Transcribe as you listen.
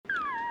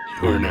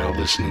You are now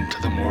listening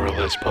to the More or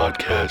Less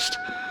podcast.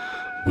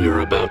 We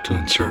are about to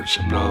insert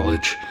some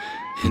knowledge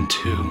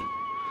into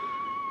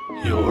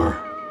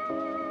your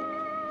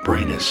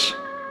brainus.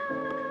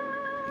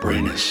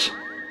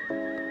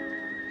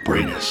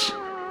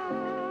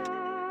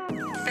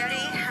 Betty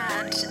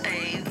had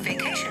a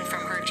vacation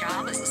from her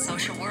job as a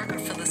social worker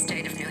for the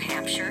state of New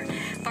Hampshire.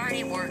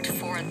 Barney worked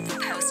for the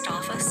post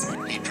office.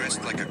 He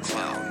dressed like a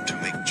clown to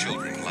make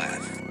children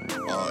laugh.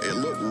 It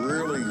looked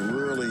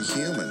really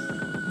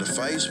human. The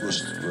face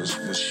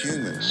was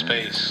human.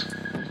 Space,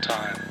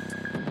 time,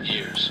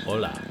 years.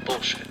 Hola.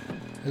 Bullshit.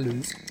 Hello.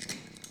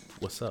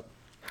 What's up?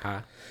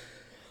 Hi.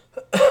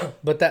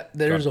 But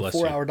there's God a bless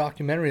 4-hour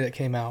documentary that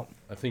came out.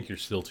 I think you're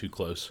still too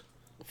close.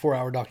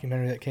 4-hour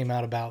documentary that came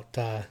out about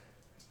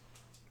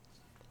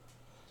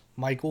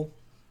Michael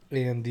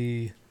and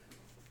the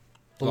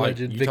alleged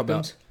you talk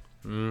victims.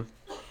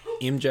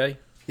 MJ?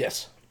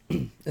 Yes,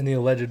 and the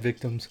alleged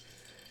victims.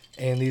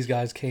 And these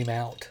guys came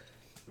out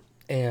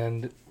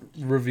and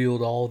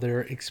revealed all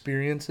their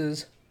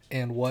experiences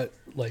and what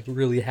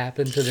really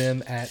happened to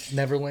them at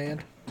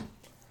Neverland.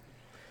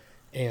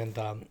 And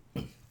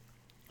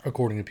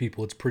according to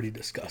people, it's pretty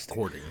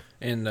disgusting.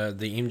 And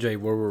the MJ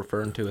we're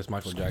referring to is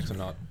Michael Jackson,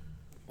 not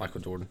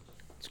Michael Jordan.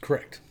 It's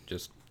correct.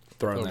 Just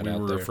throwing that We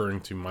out were there.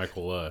 referring to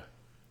Michael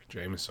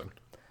Jameson.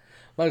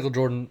 Michael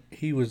Jordan,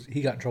 he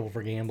got in trouble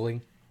for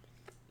gambling.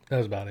 That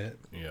was about it.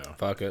 Yeah.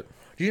 Fuck it.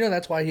 Do you know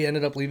that's why he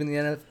ended up leaving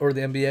the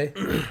the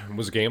NBA?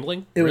 Was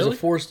gambling? It was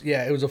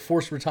Really? it was a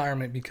forced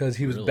retirement because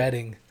he was Really?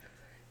 betting.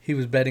 He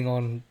was betting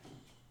on.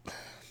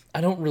 I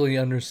don't really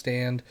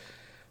understand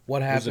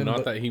what happened. Was it not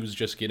but- that he was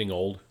just getting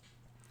old?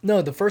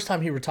 No, the first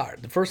time he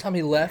retired, the first time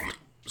he left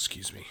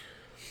Excuse me.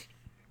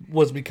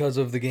 was because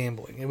of the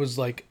gambling. It was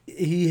like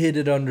he hid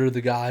it under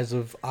the guise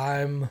of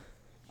I'm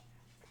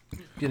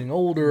getting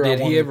older. Did I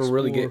he wanna ever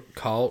really explore." get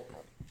caught?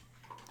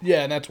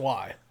 Yeah, and that's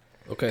why.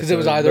 Okay, 'Cause it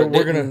was either but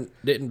we're gonna-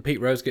 Didn't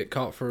Pete Rose get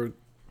caught for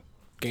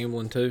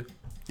gambling too?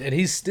 And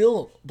he's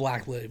still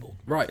black labeled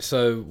Right.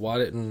 So why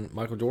didn't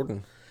Michael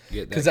Jordan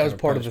get that? because that was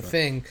kind part of the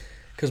punishment? thing.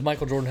 Because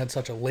Michael Jordan had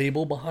such a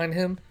label behind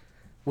him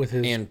with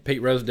his And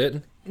Pete Rose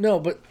didn't. no,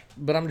 but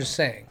I'm just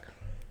saying.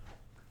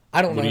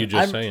 I don't know. What are you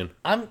just saying?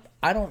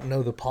 I don't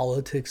know the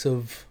politics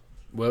of.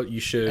 Well, you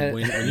should. And-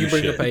 When you You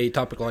bring should. up a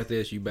topic like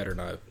this, you better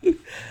know.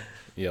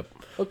 Yep.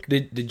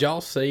 Did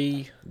y'all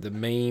see the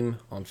meme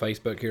on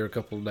Facebook here a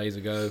couple of days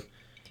ago?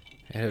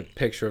 It had a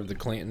picture of the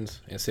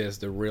Clintons. It says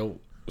the real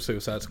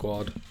Suicide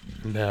Squad.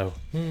 No.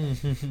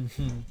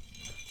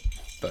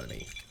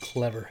 Funny.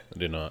 Clever. I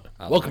did not.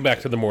 Welcome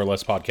back to the More or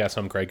Less podcast.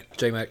 I'm Craig.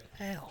 J-Mac.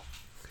 Ow.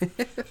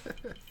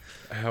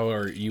 How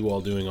are you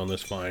all doing on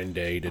this fine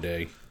day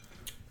today?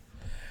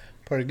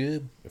 Pretty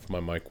good. If my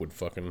mic would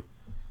fucking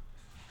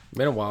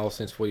Been a while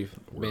since we've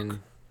been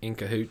in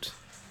cahoots.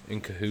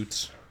 in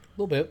cahoots.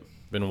 A little bit.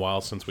 Been a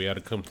while since we had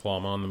a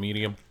conflama on the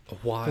medium. A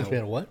while. Since we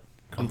had a what?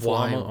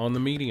 Conflama on the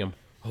medium.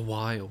 A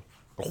while.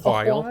 A A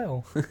while.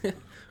 while.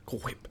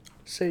 Quip.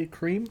 Say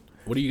cream.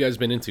 What have you guys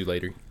been into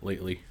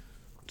lately?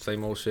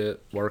 Same old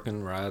shit.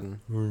 Working, riding.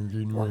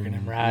 Working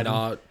and riding.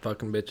 Not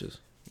fucking bitches.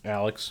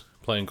 Alex,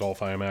 playing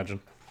golf, I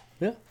imagine.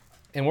 Yeah.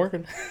 And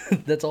working.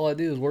 That's all I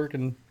do is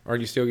working. Are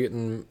you still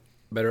getting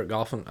better at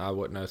golfing? I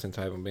wouldn't know since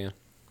I haven't been.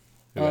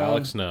 Who,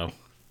 Alex? No.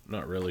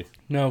 Not really.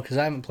 No, because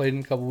I haven't played in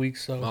a couple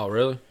weeks, so Oh,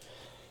 really?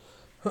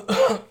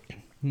 I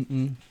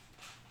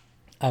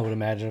would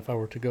imagine if I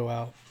were to go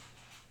out,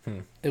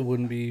 it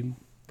wouldn't be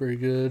very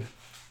good.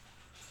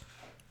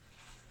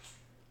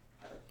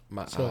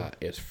 My So- eye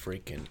is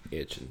freaking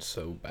itching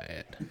so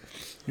bad.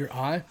 Your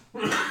eye?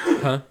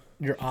 Huh?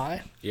 Your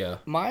eye? Yeah.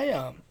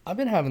 My I've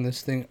been having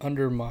this thing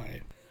under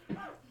my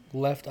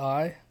left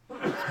eye.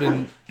 It's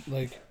been on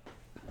Like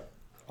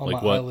my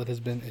what? eyelid has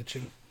been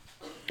itching,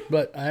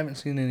 but I haven't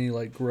seen any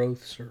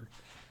growths or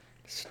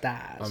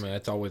styes. I mean,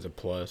 that's always a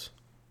plus.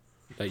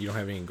 That you don't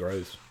have any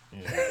growth.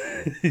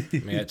 I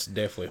mean, that's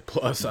definitely a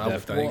plus, I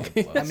would think.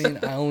 Definitely. I mean,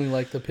 I only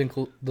like the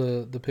pickles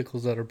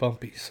that are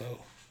bumpy. So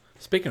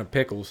Speaking of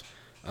pickles,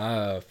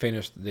 I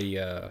finished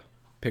the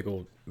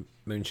pickled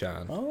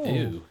moonshine. oh,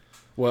 Ew.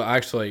 Well,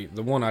 actually,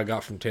 the one I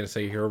got from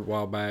Tennessee here a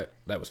while back,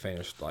 that was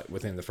finished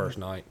within the first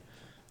night.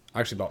 I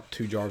actually bought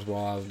 2 jars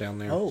while I was down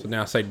there. Oh. So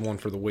now I saved 1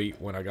 for the week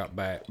when I got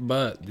back.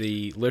 But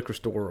the liquor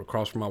store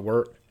across from my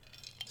work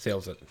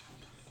sells it.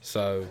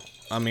 So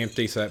I'm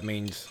empty, so that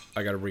means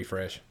I got to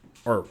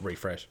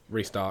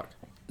restock.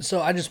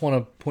 So I just want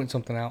to point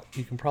something out.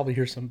 You can probably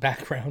hear some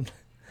background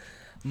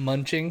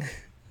munching.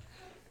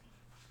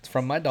 It's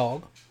from my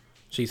dog.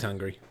 She's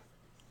hungry.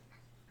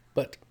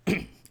 But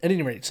at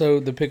any rate, so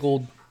the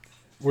pickled,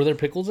 were there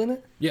pickles in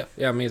it? Yeah.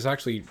 I mean, it's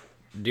actually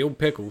dill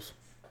pickles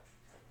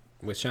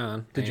with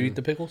shine. Did you and eat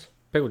the pickles?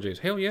 pickle juice?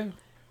 Hell yeah.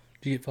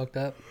 Did you get fucked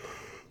up?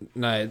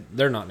 No,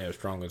 they're not near as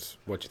strong as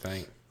what you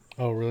think.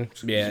 Oh, really?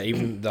 Yeah,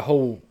 even the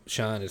whole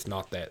shine is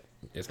not that.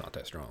 It's not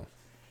that strong.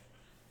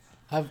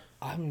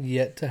 I'm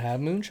yet to have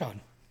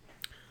moonshine.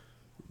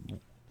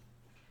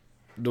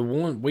 the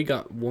one we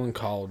got one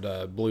called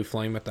Blue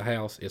Flame at the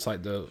house. It's like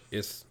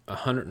it's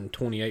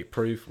 128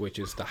 proof, which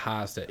is the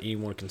highest that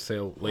anyone can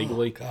sell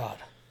legally. Oh, God.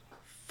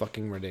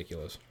 Fucking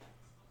ridiculous.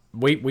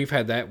 We've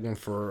had that one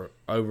for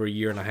over a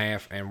year and a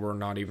half, and we're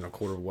not even a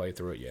quarter of the way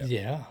through it yet.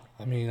 Yeah.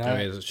 I mean,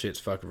 This shit's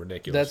fucking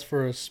ridiculous. that's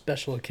for a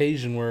special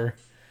occasion where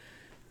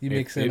you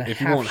mix in a if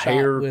half you want shot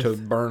hair with, to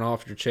burn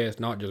off your chest,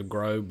 not just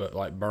grow, but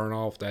like burn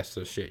off, that's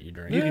the shit you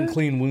drink. you can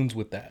clean wounds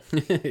with that.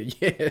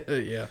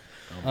 Yeah.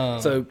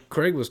 So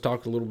Craig was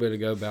talking a little bit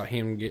ago about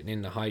him getting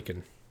into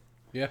hiking.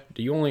 Yeah.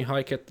 Do you only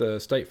hike at the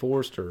state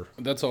forest, or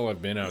That's all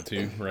I've been out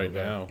to right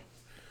now.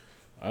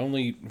 I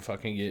only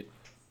fucking get...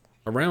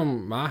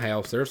 around my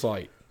house? There's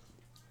like,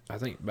 I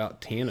think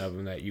about 10 of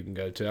them that you can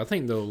go to. I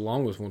think the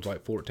longest one's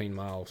like 14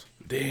 miles.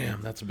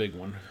 Damn, that's a big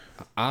one.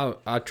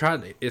 I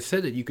tried. It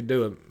said that you could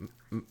do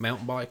a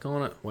mountain bike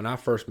on it. When I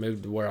first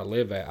moved to where I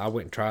live at, I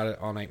went and tried it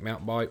on a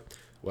mountain bike.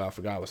 Well, I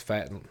forgot I was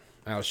fat and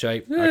out of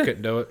shape. I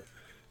couldn't do it.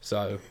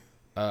 So,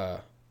 I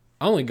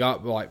only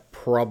got like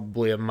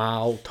probably a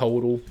mile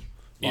total.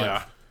 Like,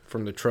 Yeah.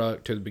 from the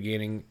truck to the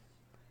beginning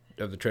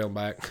of the trail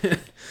back.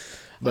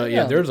 But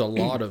yeah, there's a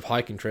lot of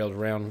hiking trails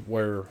around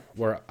where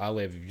I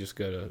live. You just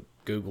go to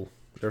Google.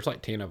 There's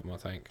like 10 of them, I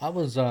think. I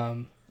was,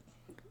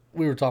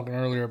 we were talking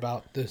earlier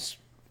about this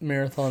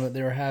marathon that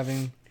they were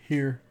having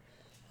here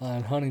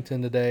in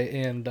Huntington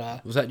today, and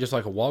Was that just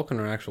like a walking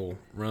or an actual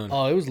run?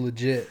 oh, it was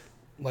legit,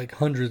 like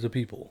hundreds of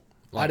people.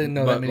 I didn't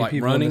know but that many like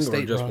people in running the or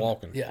state just run.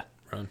 walking? Yeah,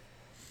 Run.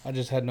 I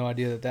just had no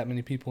idea that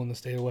many people in the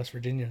state of West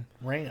Virginia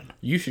ran.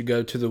 You should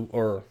go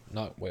to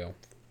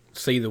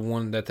see the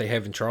one that they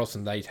have in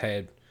Charleston. They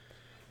had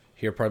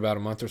here probably about a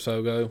month or so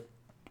ago.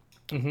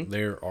 Mm-hmm.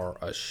 There are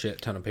a shit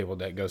ton of people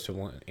that goes to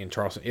one in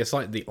Charleston. It's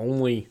like the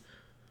only,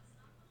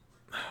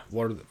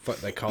 what are the fuck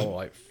they call it,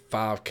 like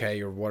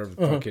 5K or whatever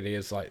the fuck it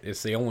is. Like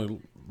it's the only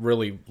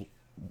really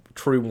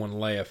true one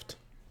left,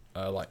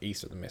 like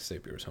east of the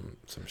Mississippi or some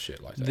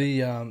shit like that.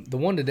 The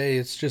one today,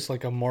 it's just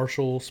like a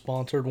Marshall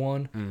sponsored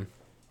one.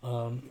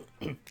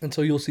 And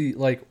so you'll see,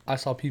 like, I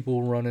saw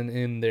people running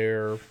in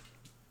their,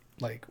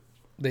 like,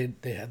 they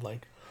had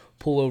like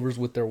pullovers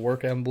with their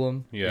work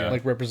emblem, Yeah.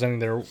 like representing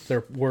their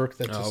work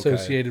that's okay.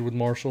 associated with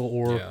Marshall,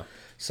 or Yeah.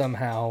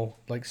 somehow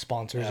like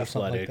sponsors or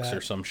something like Athletics that.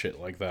 or some shit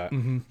like that.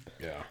 Mm-hmm.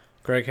 Yeah.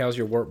 Craig, how's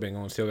your work been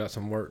going? Still got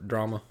some work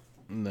drama?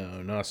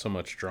 No, not so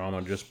much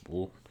drama, just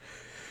bull.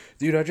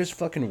 Dude, I just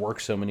fucking work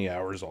so many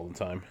hours all the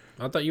time.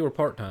 I thought you were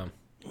part-time.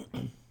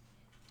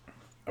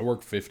 I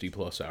work 50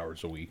 plus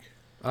hours a week.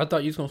 I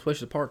thought you was going to switch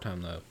to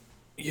part-time, though.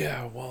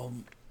 Yeah, well,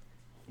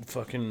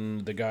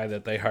 fucking the guy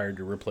that they hired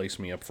to replace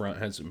me up front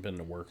hasn't been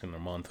to work in a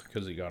month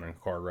because he got in a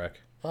car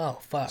wreck. Oh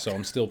fuck! So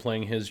I'm still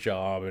playing his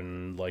job,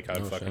 and like I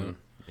fucking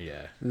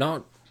yeah.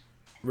 Not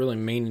really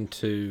meaning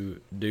to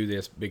do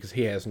this because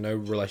he has no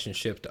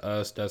relationship to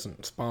us,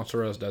 doesn't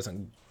sponsor us,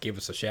 doesn't give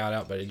us a shout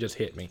out, but it just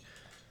hit me.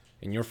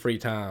 In your free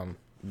time,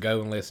 go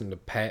and listen to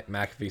Pat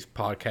McAfee's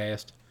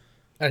podcast.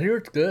 I hear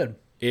it's good.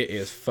 It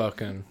is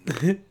fucking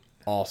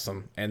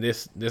awesome, and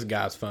this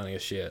guy's funny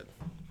as shit.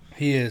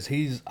 He is.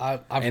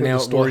 I've heard And now,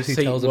 the stories he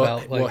tells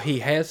about. Like, he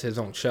has his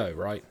own show,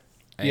 right?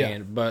 And Yeah.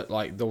 but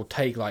like they'll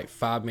take like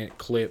 5-minute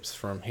clips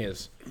from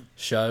his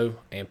show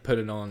and put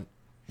it on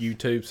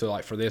YouTube. So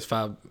like for this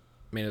 5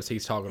 minutes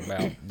he's talking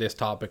about this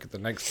topic. At the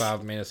next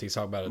 5 minutes he's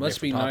talking about a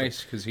Must be different topic.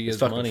 nice because he It's has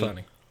fucking money.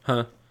 funny,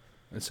 huh?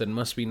 I said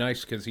must be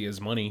nice because he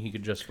has money. He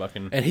could just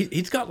fucking. And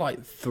he's got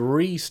like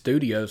 3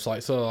 studios.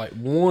 Like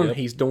one Yep.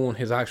 he's doing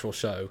his actual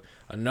show,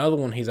 another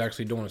one he's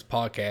actually doing his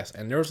podcast,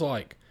 and there's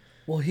like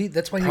well,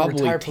 that's why he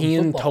probably retired from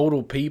 10 football.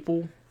 total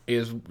people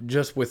is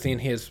just within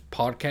his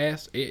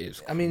podcast. It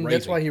is. I mean, crazy.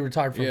 that's why he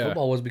retired from Yeah.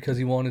 football, was because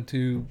he wanted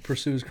to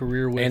pursue his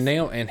career with.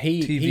 And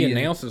he TV and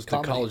announces the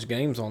comedy. college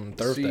games on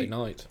Thursday See,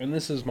 nights. And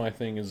this is my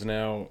thing is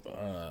now.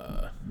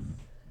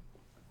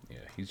 Yeah,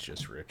 he's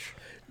just rich.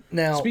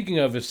 now, Speaking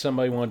of, if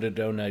somebody wanted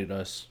to donate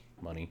us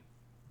money,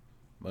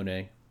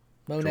 Monet,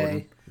 Monet.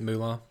 Jordan.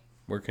 Moolah.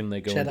 where can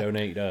they go Shut and up.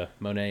 donate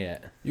Monet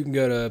at? You can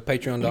go to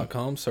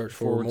patreon.com, search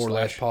for / More or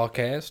Less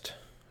Podcast,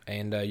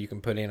 and you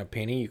can put in a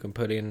penny, you can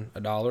put in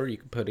 $1, you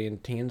can put in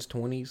tens,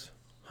 20s,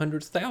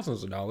 hundreds,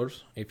 thousands of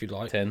dollars if you'd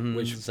like.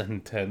 Tens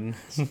and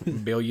tens.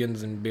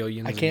 Billions and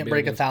billions. I and can't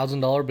break billions.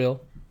 $1,000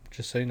 bill.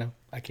 Just so you know,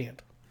 I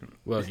can't.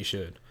 Well, you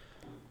should.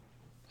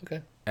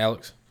 Okay.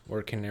 Alex,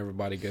 where can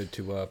everybody go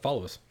to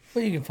follow us?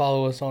 Well, you can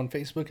follow us on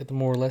Facebook at the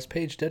More or Less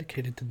page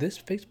dedicated to this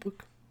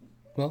Facebook.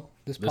 Well,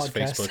 this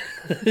podcast.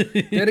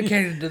 Facebook.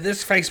 Dedicated to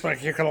this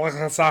Facebook. You can look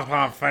us up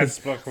on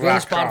Facebook. Go on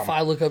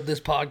Spotify, look up this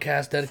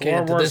podcast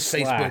dedicated to this /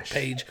 Facebook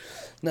page.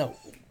 No,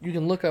 you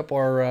can look up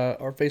our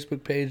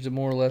Facebook page, the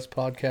More or Less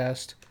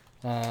Podcast,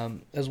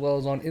 as well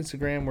as on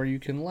Instagram, where you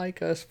can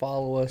like us,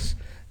 follow us.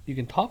 You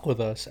can talk with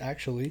us,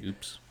 actually.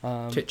 Oops.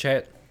 Chit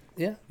chat,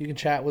 Yeah, you can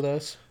chat with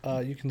us.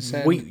 You can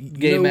send We-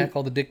 Gay you know- Mac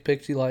all the dick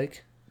pics you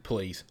like.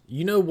 please.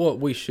 You know what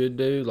we should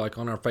do, like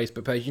on our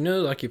Facebook page? You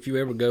know, like if you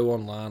ever go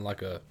online,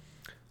 like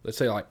let's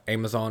say like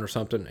Amazon or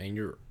something, and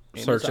you're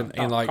searching,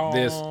 and like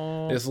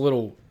this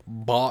little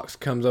box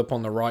comes up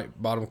on the right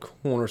bottom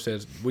corner,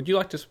 says, "Would you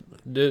like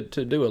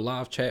to do a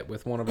live chat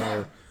with one of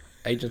our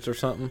agents or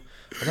something?"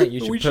 I think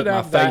you We should should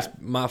put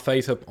have my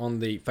face up on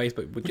the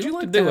Facebook. Would you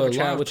like to to do have a a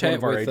chat live with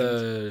chat one of our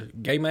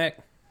with Gay Mac?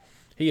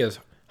 He is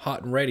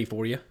hot and ready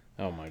for you.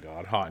 Oh my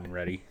god, hot and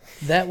ready.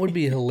 That would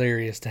be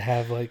hilarious to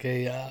have like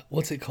a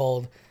what's it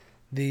called?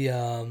 The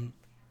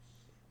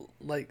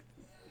like,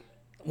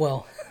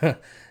 well,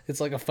 it's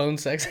like a phone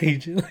sex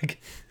agent. Like,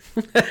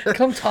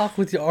 come talk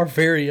with our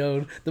very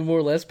own, the More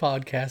or Less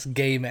podcast,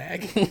 Gay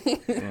Mac. Oh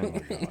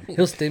my god.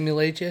 He'll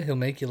stimulate you. He'll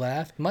make you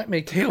laugh. He might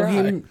make you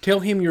cry. Tell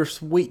him your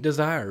sweet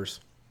desires.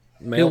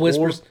 He'll Male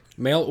whisper,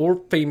 male or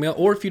female,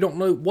 or if you don't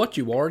know what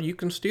you are, you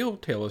can still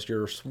tell us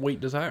your sweet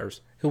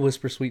desires. he'll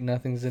whisper sweet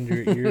nothings into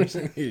your ears.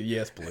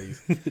 Yes,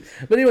 please.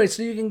 But anyway,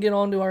 so you can get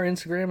onto our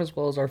Instagram as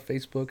well as our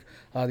Facebook.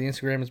 The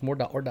Instagram is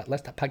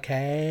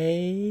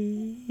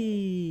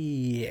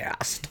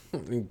more.or.less.podcast.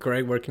 And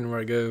Greg, where can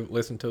I go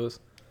listen to us?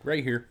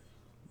 Right here.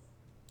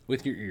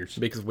 With your ears.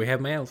 Because we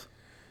have mouths.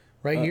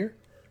 Right here,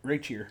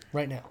 Right here.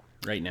 right now.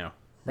 Right now.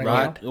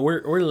 Right.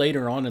 Or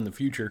later on in the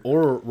future.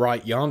 Or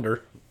right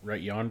yonder.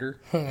 Right yonder.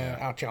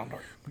 Out yonder.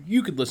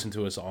 You could listen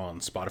to us on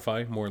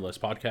Spotify, More or Less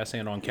Podcast,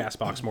 and on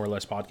Castbox, More or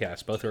Less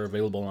Podcast. Both are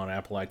available on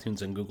Apple,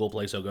 iTunes, and Google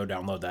Play, so go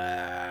download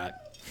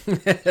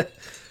that.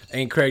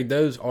 And Craig,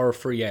 those are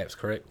free apps,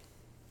 correct?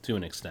 To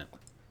an extent.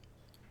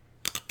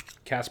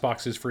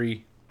 Castbox is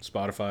free.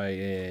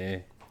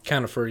 Spotify,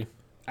 Kind of free.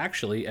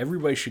 Actually,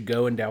 everybody should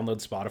go and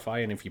download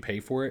Spotify, and if you pay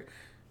for it,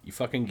 you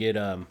fucking get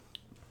a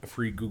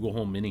free Google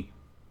Home Mini.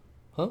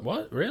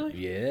 What? Really?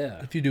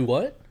 Yeah. If you do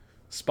what?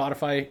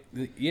 Spotify,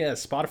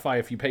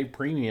 if you pay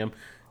premium,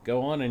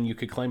 go on and you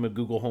could claim a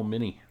Google Home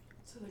Mini.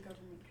 So the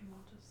government can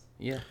watch us.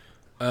 Yeah.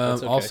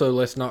 That's okay. Also,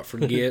 let's not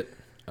forget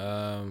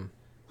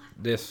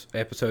this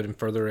episode and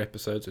further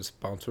episodes is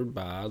sponsored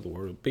by the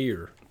World of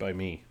Beer, By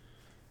me.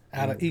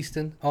 Out of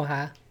Easton,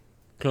 Ohio,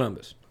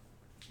 Columbus,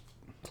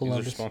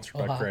 Columbus, These are sponsored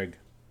by Ohio. Craig.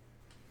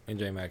 and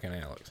J Mac and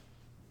Alex.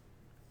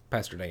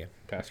 Pastor Dan.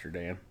 Pastor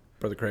Dan.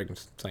 Brother Craig and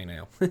St.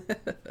 Al.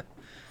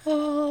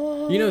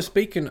 You know,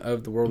 speaking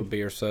of the World of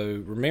Beer,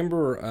 so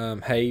remember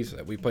Hayes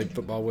that we played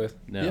football with?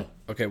 No. Yeah.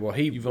 Okay, well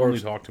You've only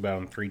talked about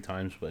him 3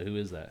 times, but who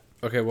is that?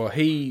 Okay, well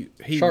he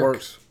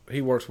Shark.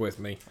 works with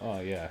me, Oh,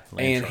 yeah.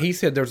 and he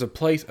said there's a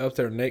place up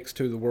there next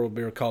to the World of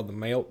Beer called the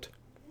Melt,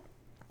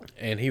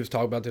 and he was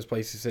talking about this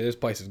place. He said this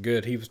place is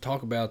good. He was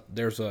talking about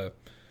I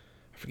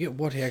forget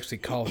what he actually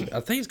calls it. I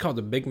think it's called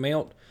the Big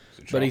Melt.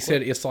 But he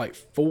said it's like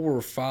 4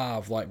 or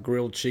 5 like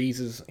grilled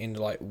cheeses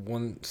into like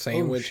one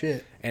sandwich,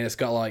 shit. and it's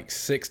got like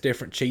 6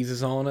 different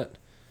cheeses on it.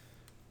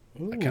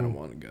 I kind of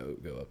want to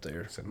go up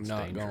there. I'm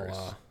not dangerous.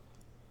 gonna lie.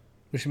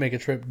 We should make a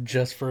trip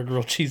just for a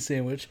grilled cheese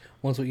sandwich.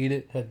 Once we eat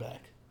it, head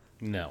back.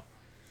 No.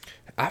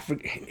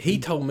 He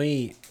told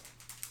me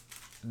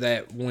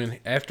that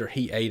after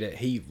he ate it,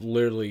 he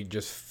literally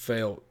just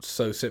felt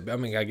so sick. I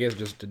mean, I guess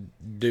just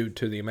due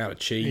to the amount of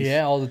cheese.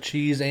 Yeah, all the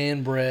cheese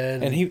and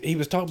bread. And he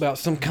was talking about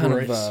some kind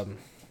Grits. of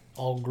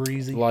all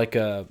greasy. like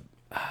I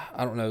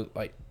don't know,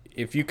 like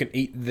if you can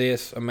eat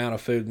this amount of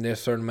food in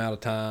this certain amount of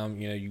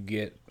time, you know, you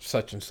get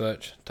such and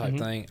such type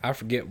thing. I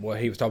forget what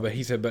he was talking about.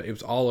 He said, but it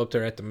was all up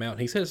there at the mountain.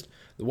 He says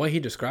the way he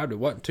described it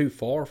wasn't too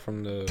far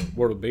from the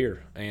World of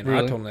Beer. And I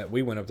Really? told him that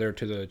we went up there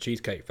to the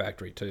Cheesecake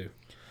Factory too.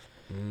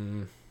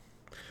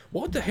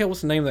 What the hell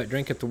was the name of that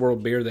drink at the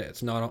World Beer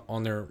that's not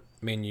on their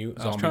menu? I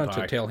was Zombie trying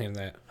pie. to tell him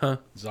that. Huh?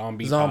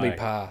 Zombie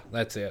pie.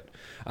 That's it.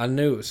 I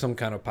knew it was some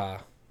kind of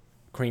pie.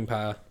 Cream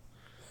pie.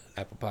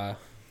 Apple pie.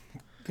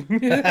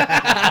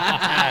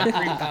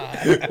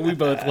 We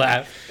both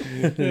laugh.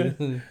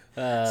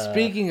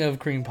 Speaking of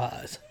cream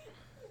pies,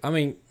 I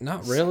mean,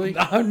 not really.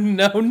 Oh,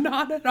 no,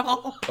 not at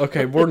all.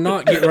 Okay, we're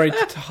not getting ready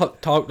to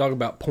talk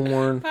about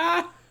porn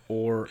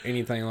or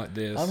anything like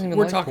this. I don't even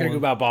We're like talking porn.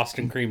 about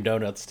Boston cream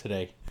donuts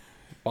today.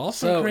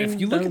 Boston so cream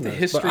if you look at the donuts,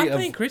 history but I of-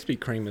 think Krispy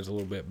Kreme is a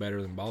little bit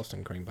better than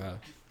Boston cream pie.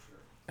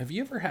 Have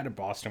you ever had a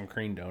Boston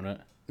cream donut?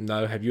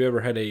 No, have you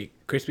ever had a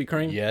Krispy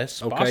Kreme?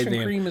 Yes. Okay, Boston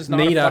then. cream is not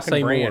Need a I fucking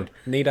say brand. more?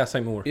 Need I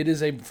say more? It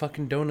is a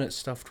fucking donut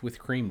stuffed with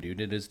cream,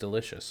 dude. It is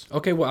delicious.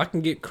 Okay, well I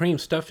can get cream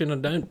stuffed in a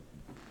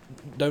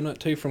donut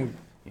too from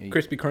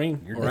Krispy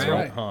Kreme You're or that's Al.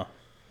 right, huh?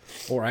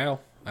 Or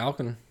Al. Al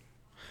can.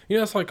 You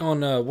know, it's like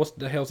on what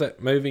the hell's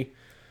that movie?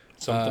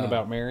 Something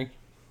about Mary.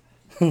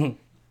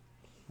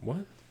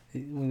 What?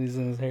 when he's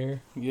in his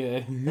hair. Yeah.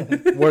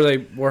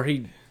 where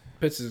he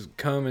puts his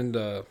cum in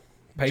the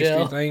pastry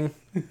Gel. thing,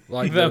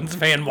 like That's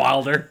Van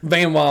Wilder.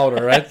 Van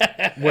Wilder.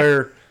 That's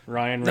where.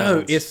 Ryan No,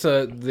 Reynolds. it's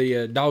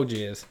the dog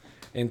jizz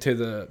into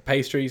the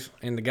pastries,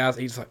 and the guys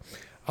he's like,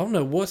 I don't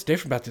know what's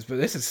different about this, but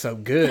this is so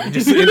good.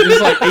 It's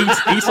like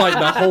eats like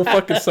the whole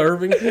fucking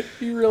serving.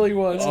 He really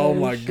was. Oh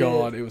my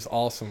god, it was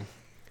awesome.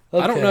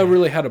 I don't Okay. know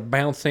really how to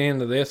bounce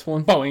into this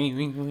one,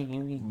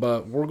 Boing.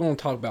 but we're going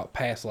to talk about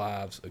past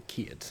lives of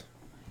kids.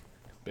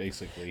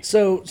 Basically.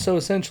 So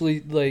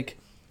essentially, like,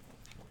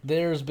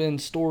 there's been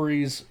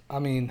stories. I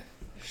mean,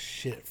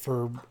 shit,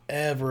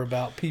 forever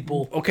about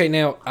people. Okay,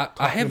 now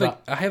I have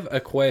about- a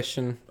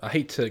question. I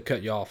hate to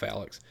cut you off,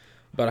 Alex,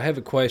 But I have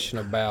a question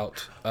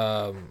about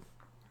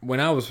when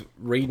I was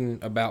reading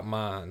about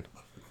mine.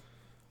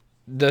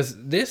 Does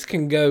this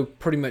can go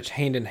pretty much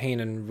hand in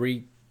hand in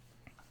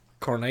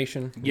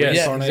reincarnation? Yes,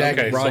 Yeah, Reincarnation?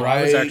 exactly. Okay, Right. so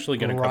I was actually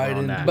going to cover Right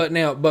on into-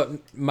 that. But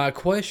my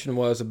question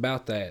was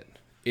about that.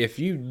 If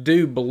you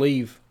do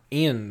believe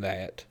in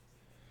that,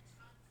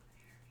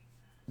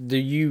 do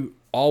you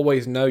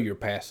always know your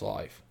past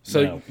life?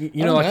 So No.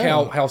 you know, Oh, like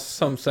no. how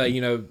some say,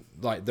 you know,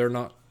 like they're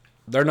not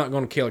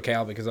going to kill a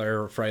cow because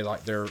they're afraid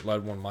like their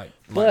loved one might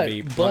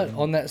be. But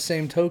on that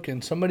same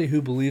token, somebody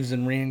who believes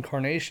in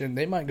reincarnation,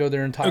 they might go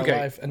their entire Okay.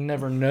 life and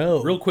never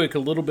know. Real quick, a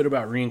little bit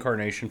about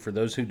reincarnation. For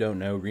those who don't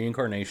know,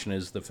 reincarnation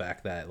is the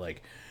fact that,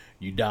 like,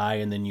 you die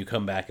and then you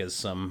come back as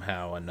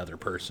somehow another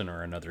person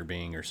or another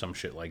being or some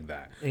shit like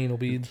that. Anal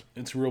beads.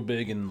 It's real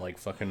big in, like,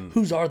 fucking...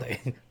 Whose are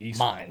they? East-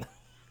 Mine.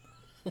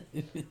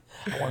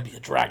 I want to be a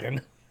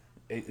dragon.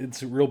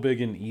 It's real big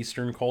in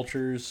Eastern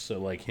cultures, so,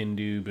 like,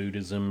 Hindu,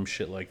 Buddhism,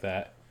 shit like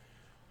that.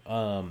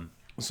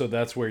 So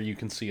that's where you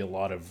can see a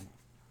lot of...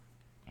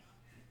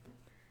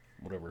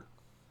 whatever.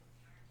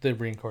 The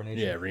reincarnation.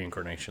 Yeah,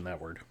 reincarnation, that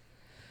word.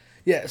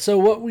 Yeah. So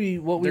what we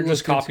They're just looked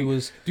into copying.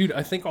 was Dude,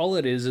 I think all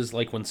it is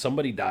like when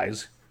somebody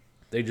dies,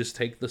 they just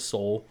take the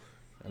soul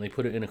and they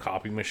put it in a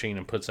copy machine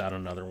and puts out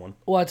another one.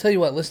 well, I tell you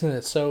what. Listen to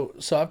this. So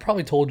I've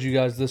probably told you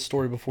guys this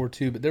story before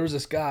too, but there was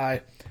this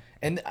guy,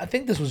 and I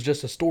think this was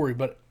just a story,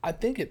 but I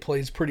think it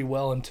plays pretty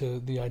well into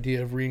the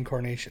idea of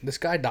reincarnation. This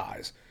guy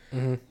dies,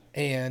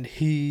 and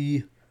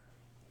he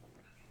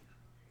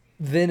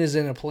then is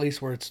in a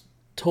place where it's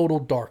total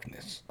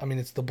darkness. I mean,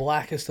 it's the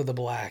blackest of the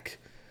black,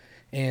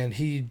 and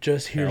he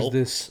just hears Hell.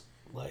 this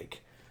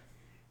like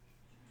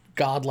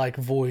godlike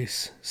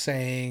voice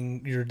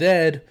saying, "You're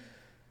dead,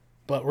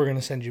 but we're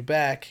gonna send you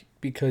back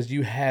because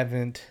you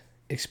haven't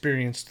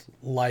experienced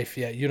life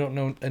yet. You don't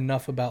know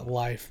enough about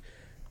life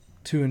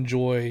to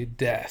enjoy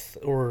death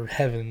or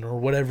heaven or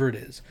whatever it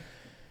is."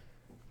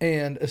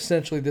 And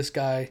essentially, this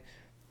guy,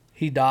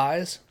 he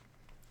dies,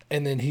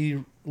 and then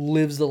he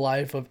lives the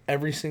life of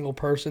every single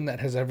person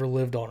that has ever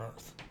lived on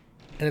Earth.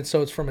 And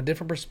it's from a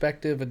different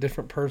perspective, a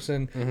different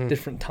person,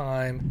 different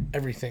time,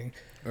 everything.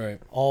 Right.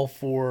 All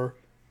for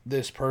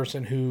this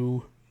person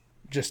who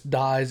just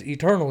dies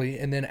eternally.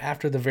 And then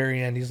after the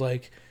very end, he's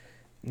like,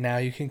 now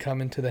you can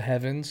come into the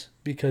heavens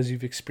because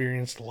you've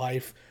experienced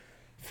life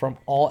from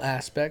all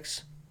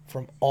aspects,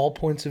 from all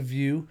points of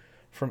view,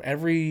 from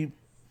every,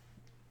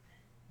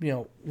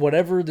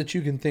 whatever that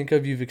you can think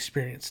of, you've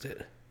experienced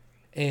it.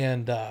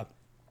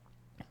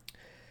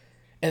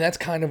 And that's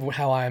kind of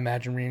how I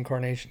imagine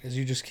reincarnation is.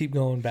 You just keep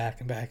going back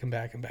and back and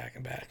back and back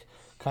and back.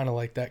 Kind of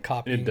like that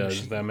copying It does.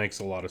 machine. That makes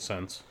a lot of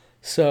sense.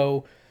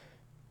 So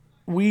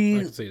I we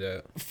can see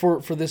that. for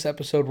this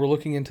episode we're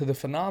looking into the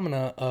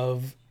phenomena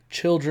of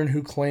children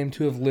who claim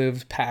to have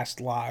lived past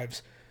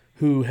lives,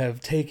 who have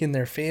taken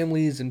their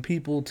families and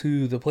people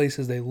to the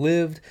places they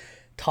lived,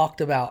 talked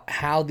about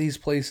how these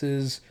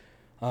places,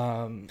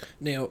 Now,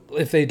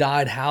 if they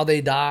died, how they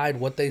died,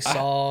 what they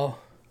saw.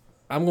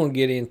 I'm going to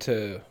get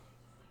into.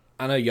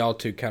 I know y'all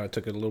two kind of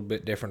took a little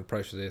bit different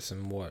approach to this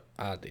than what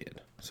I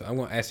did. So I'm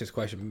going to ask this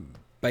question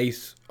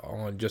based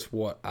on just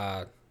what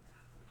I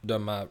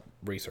done my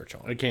research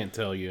on. I can't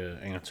tell you an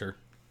answer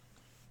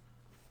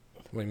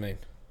What do you mean?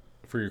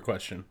 for your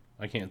question.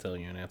 I can't tell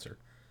you an answer.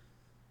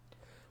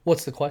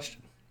 What's the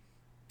question?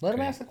 Let him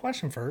Okay. ask the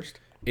question first.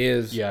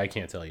 Is Yeah, I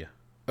can't tell you.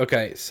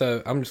 okay.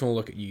 So I'm just going to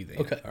look at you then.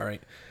 Okay. All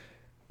right.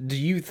 Do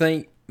you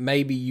think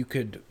maybe you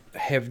could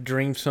have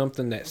dreamed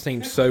something that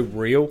seems so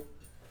real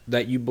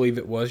that you believe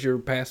it was your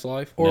past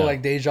life? Or No.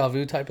 like deja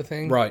vu type of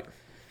thing. Right.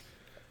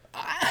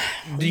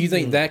 Do you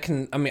think that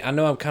can? I mean, I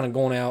know I'm kind of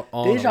going out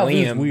on Deja a vu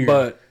is limb,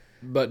 weird.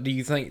 but do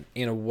you think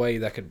in a way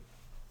that could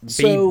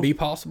So- be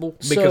possible?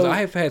 Because so- I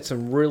have had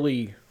some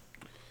really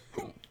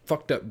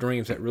fucked up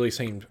dreams that really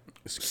seemed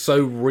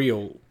so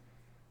real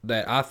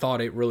that I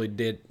thought it really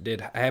did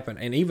happen.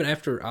 And even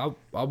after I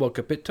woke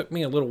up, it took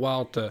me a little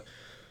while to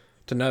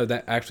know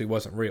that actually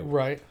wasn't real.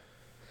 Right.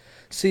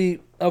 See,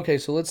 okay,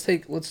 so let's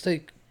take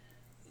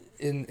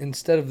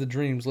instead of the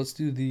dreams, let's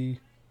do the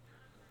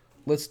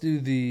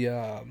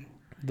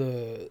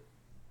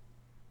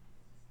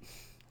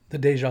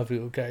deja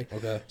vu, okay?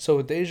 Okay. So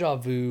with deja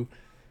vu,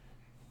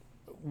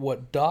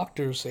 what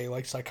doctors say,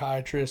 like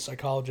psychiatrists,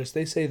 psychologists,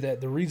 they say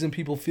that the reason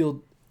people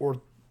feel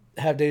or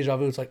have deja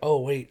vu, it's like, oh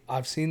wait,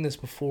 I've seen this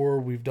before,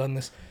 we've done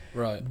this.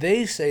 Right.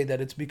 They say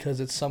that it's because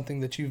it's something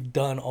that you've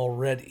done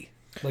already.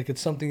 Like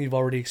it's something you've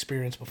already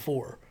experienced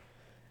before.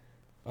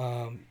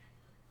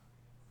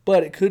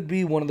 But it could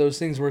be one of those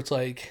things where it's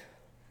like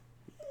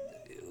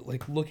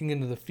looking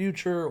into the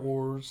future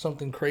or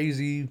something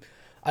crazy.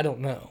 I don't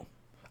know.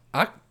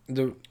 I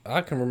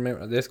can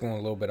remember this going a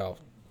little bit off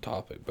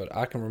topic, but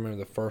I can remember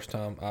the first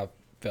time I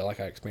felt like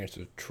I experienced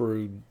a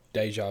true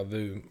deja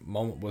vu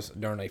moment was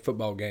during a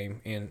football game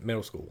in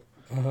middle school.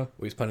 We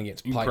was playing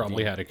against You Pikeview.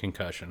 probably had a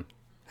concussion.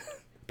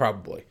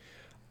 Probably.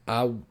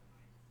 I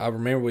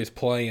remember we was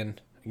playing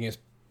against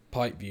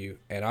Pikeview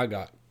and I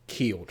got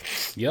killed.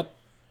 Yep.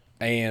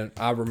 And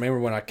I remember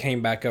when I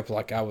came back up,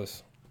 like I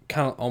was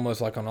kind of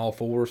almost like on all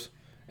fours,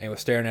 and was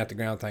staring at the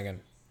ground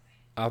thinking,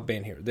 I've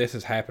been here. This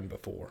has happened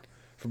before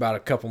for about a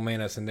couple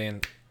minutes, and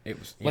then it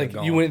was Like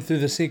gone. you went through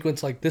the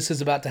sequence, like this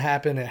is about to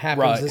happen, it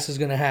happens, Right. this is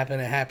going to happen,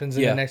 it happens,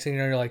 and Yeah. the next thing you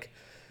know, you're like,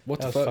 What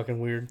that the was fuck? fucking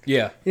weird.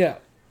 Yeah. Yeah.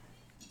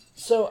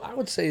 So I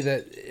would say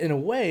that in a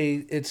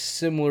way, it's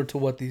similar to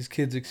what these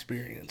kids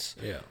experience.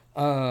 Yeah.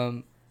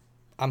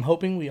 I'm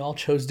hoping we all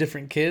chose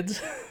different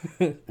kids.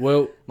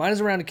 Well, Mine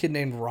is around a kid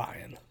named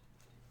Ryan.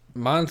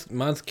 mine's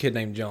a kid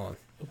named John.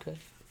 Okay.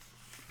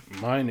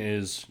 Mine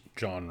is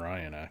John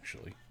Ryan,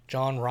 actually.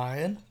 John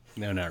Ryan.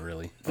 No, not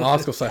really. I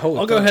was gonna say, holy.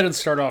 I'll go fuck. ahead and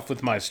start off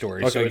with my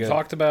story. So Okay, it good.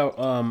 talked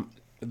about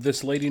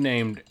this lady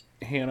named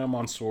Hannah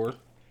Mansour.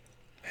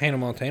 Hannah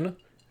Montana.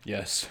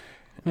 Yes.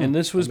 And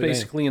this was I'll be damned.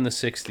 basically in the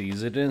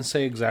 60s. It didn't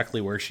say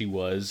exactly where she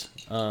was.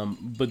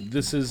 But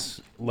this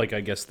is, like,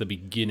 I guess the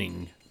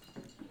beginning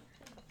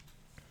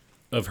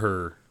of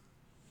her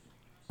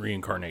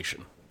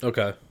reincarnation.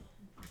 Okay.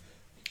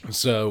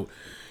 So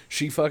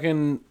she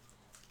fucking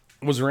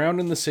was around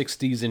in the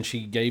 60s and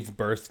she gave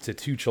birth to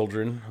 2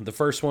 children. The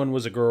first one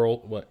was a girl.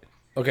 What?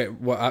 Okay.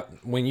 Well,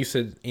 when you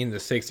said in the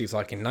 60s,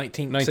 like in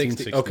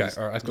 1960. 1960s. Okay.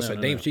 All right. I was gonna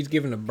say, damn, she's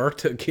giving a birth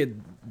to a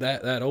kid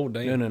that old.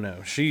 Damn.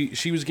 No.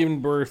 She was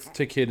giving birth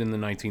to a kid in the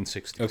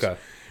 1960s. Okay.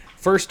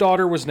 First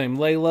daughter was named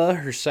Layla.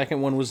 Her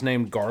second one was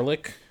named Galarch,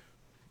 like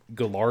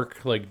Galarch.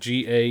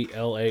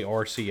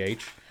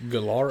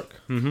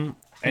 Galark.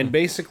 And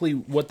basically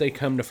what they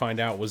come to find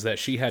out was that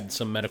she had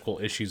some medical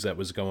issues that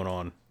was going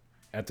on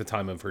at the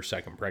time of her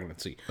second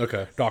pregnancy.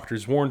 Okay.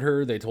 Doctors warned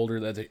her. They told her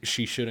that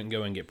she shouldn't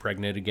go and get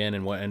pregnant again.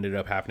 And what ended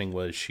up happening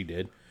was she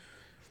did.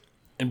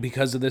 And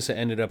because of this, it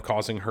ended up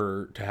causing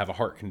her to have a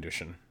heart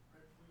condition.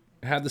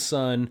 Had the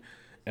son,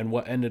 and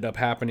what ended up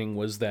happening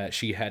was that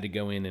she had to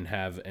go in and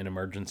have an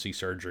emergency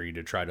surgery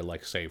to try to,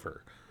 like, save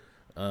her.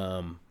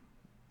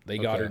 They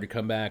got her to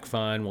come back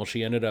fine. Well,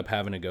 she ended up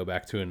having to go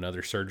back to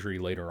another surgery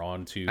later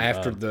on to...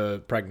 After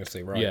the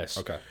pregnancy, right? Yes.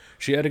 Okay.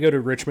 She had to go to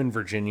Richmond,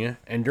 Virginia,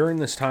 and during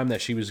this time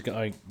that she was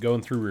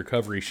going through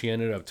recovery, she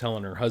ended up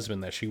telling her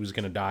husband that she was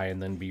going to die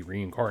and then be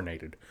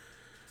reincarnated.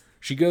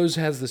 She goes,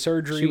 has the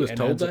surgery. She was and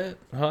told ends up- that?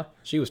 Huh?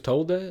 She was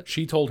told that?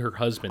 She told her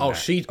husband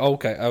that.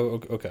 Okay.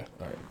 Oh, okay.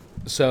 All right.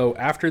 So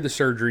after the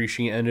surgery,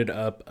 she ended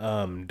up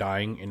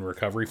dying in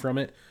recovery from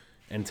it.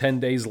 And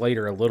 10 days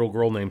later, a little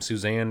girl named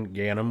Suzanne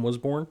Ganem was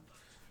born.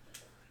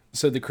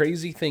 So the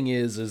crazy thing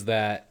is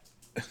that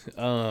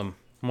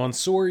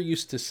Mansour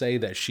used to say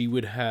that she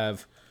would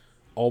have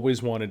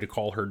always wanted to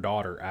call her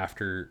daughter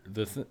after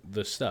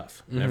the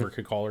stuff. Never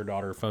could call her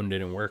daughter. Her phone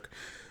didn't work.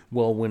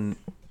 Well, when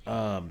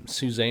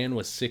Suzanne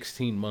was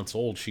 16 months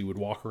old, she would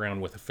walk around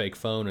with a fake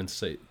phone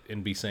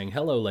and be saying,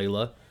 "Hello,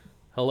 Layla.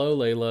 Hello,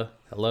 Layla.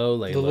 Hello,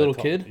 Layla." The little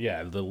kid?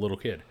 Yeah, the little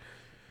kid.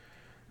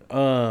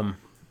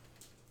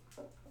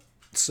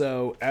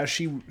 So as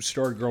she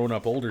started growing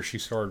up older, she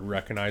started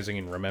recognizing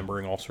and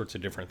remembering all sorts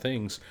of different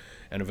things.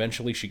 And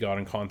eventually she got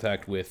in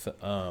contact with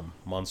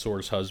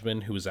Mansour's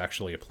husband, who was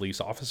actually a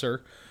police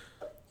officer.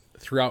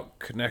 Throughout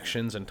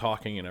connections and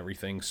talking and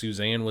everything,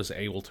 Suzanne was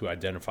able to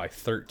identify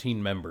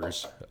 13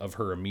 members of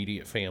her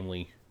immediate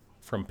family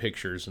from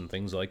pictures and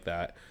things like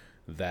that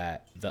the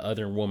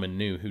other woman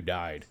knew who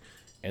died.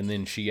 And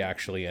then she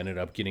actually ended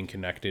up getting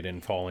connected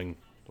and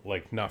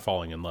not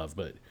falling in love,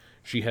 but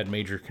she had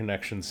major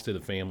connections to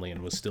the family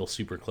and was still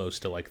super close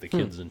to, like, the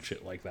kids and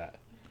shit like that.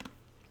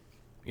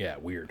 Yeah,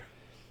 weird.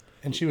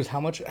 And she was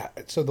how much?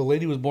 So the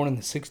lady was born in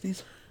the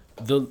 60s?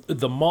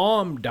 The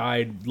mom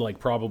died, like,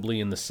 probably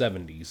in the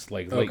 70s,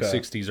 like late Okay.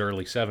 60s,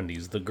 early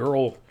 70s. The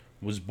girl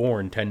was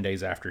born 10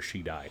 days after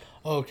she died.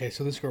 Oh, okay,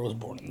 so this girl was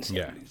born in the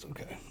Yeah. 70s.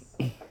 Okay.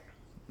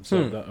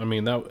 So,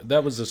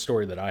 that was the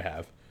story that I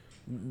have.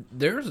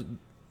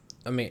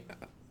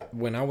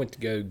 When I went to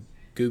go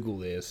Google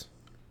this,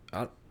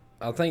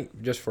 I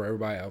think just for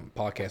everybody on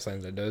podcast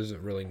land that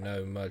doesn't really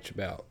know much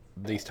about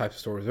these types of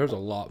stories, there's a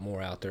lot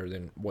more out there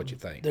than what you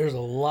think. There's a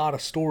lot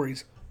of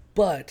stories,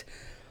 but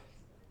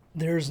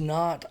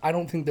I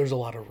don't think there's a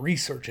lot of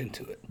research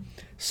into it.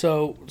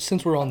 So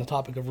since we're on the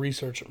topic of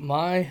research,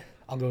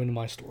 I'll go into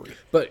my story.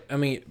 But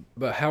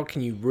how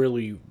can you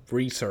really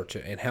research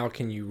it, and how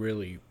can you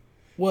really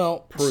Well,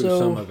 prove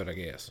some of it? I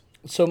guess.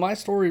 So my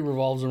story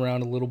revolves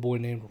around a little boy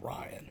named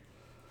Ryan.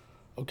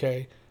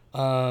 Okay.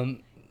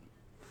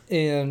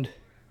 And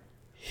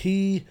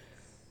he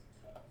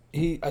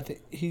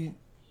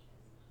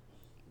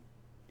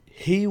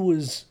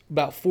was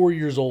about 4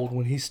 years old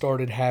when he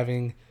started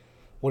having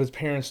what his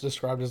parents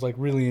described as, like,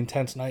 really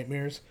intense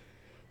nightmares.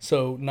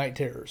 So night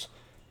terrors.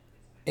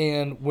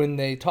 And when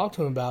they talked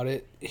to him about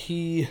it,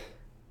 he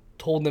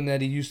told them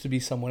that he used to be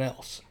someone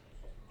else.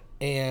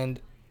 And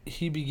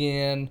he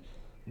began,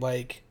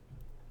 like,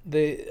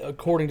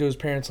 according to his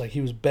parents, like,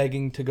 he was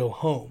begging to go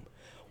home.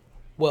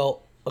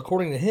 Well,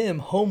 according to him,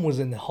 home was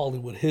in the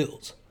Hollywood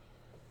Hills.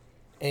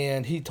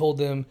 And he told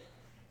them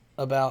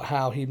about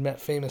how he'd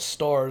met famous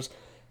stars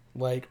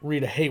like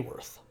Rita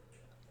Hayworth.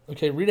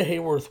 Okay, Rita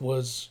Hayworth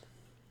was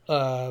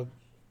a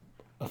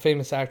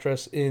famous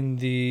actress in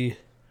the,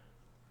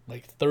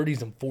 like,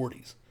 30s and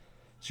 40s.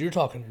 So you're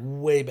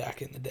talking way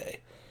back in the day.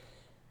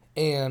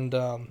 And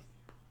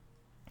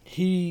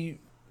he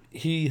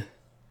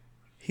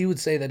would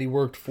say that he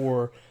worked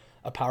for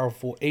a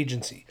powerful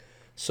agency,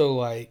 so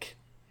like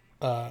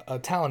a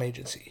talent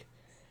agency,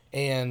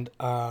 and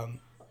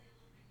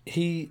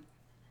he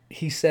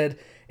said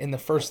in the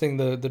first thing,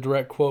 the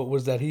direct quote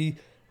was that he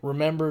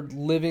remembered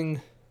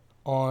living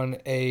on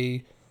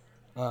a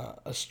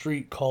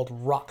street called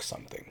Rock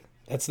Something.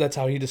 That's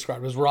how he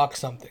described it, as Rock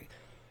Something.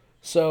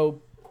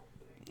 So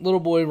little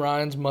boy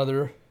Ryan's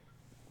mother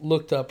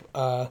looked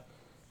up.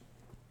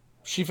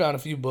 She found a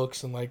few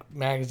books and like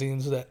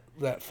magazines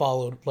that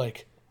followed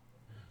like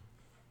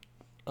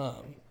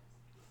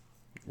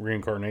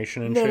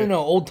Reincarnation and no shit?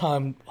 old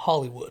time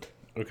Hollywood.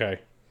 Okay.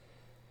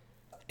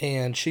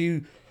 And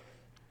she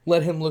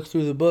let him look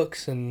through the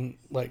books and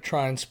like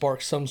try and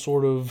spark some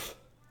sort of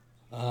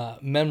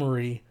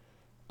memory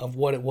of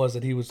what it was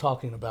that he was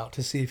talking about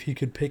to see if he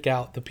could pick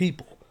out the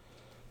people.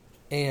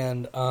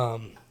 And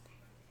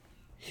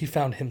he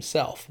found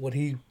himself, what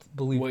he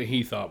believed. What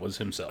he thought was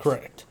himself.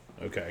 Correct.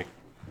 Okay.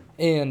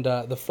 And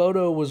the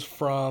photo was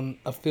from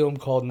a film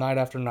called Night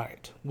After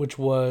Night, which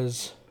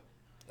was,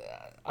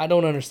 I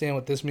don't understand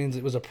what this means.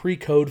 It was a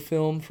pre-code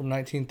film from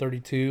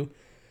 1932.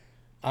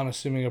 I'm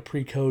assuming a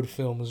pre-code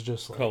film was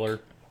just like Color.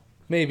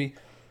 Maybe.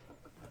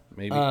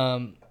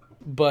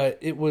 But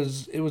it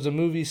was a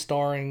movie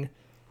starring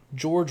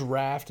George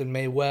Raft and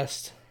Mae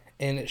West,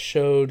 and it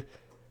showed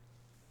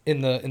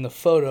in the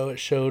photo it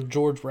showed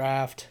George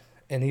Raft,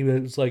 and he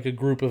was like a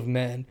group of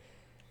men,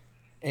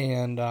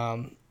 and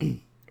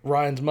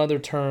Ryan's mother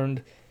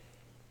turned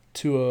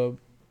to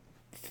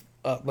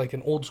a like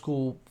an old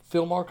school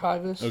film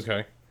archivist.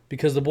 Okay.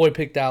 Because the boy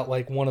picked out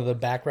like one of the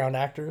background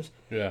actors.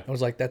 Yeah. I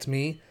was like, that's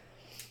me.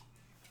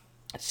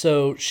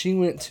 So she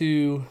went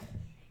to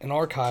an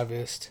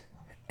archivist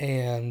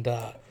and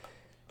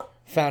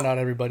found out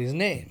everybody's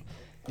name.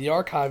 The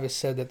archivist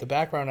said that the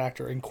background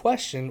actor in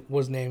question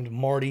was named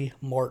Marty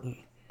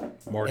Martin.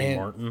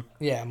 Martin?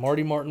 Yeah,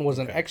 Marty Martin was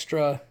an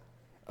extra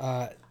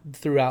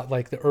throughout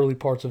like the early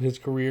parts of his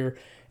career,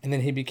 and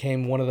then he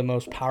became one of the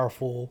most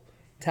powerful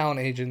talent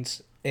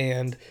agents,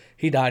 and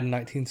he died in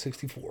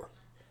 1964.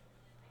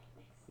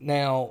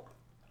 Now,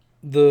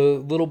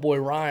 the little boy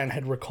Ryan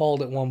had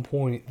recalled at one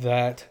point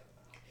that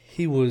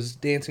he was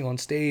dancing on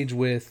stage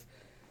with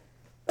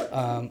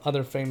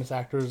other famous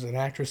actors and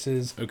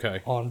actresses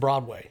on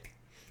Broadway.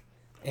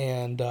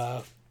 And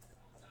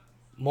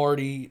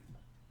Marty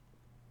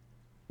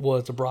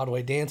was a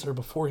Broadway dancer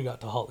before he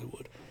got to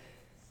Hollywood.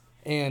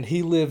 And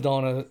he lived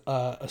on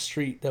a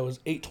street that was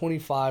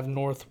 825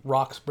 North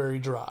Roxbury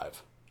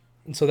Drive.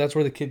 And so that's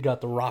where the kid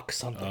got the Rock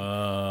Something.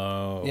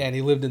 Oh. Yeah, and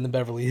he lived in the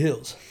Beverly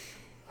Hills.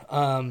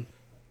 So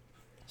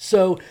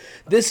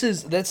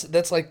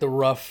that's like the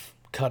rough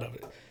cut of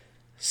it.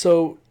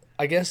 So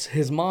I guess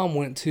his mom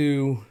went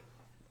to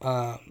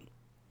a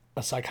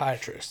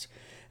psychiatrist.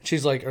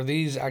 She's like, are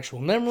these actual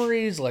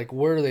memories? Like,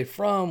 where are they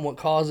from? What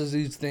causes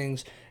these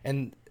things?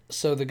 And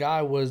so the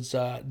guy was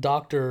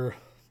Dr.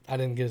 I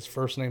didn't get his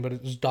first name, but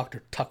it was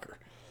Dr. Tucker.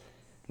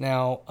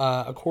 Now,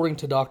 according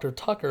to Dr.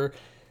 Tucker,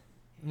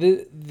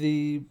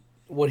 the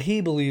what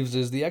he believes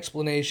is the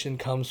explanation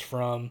comes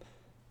from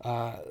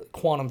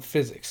quantum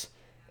physics,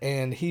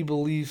 and he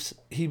believes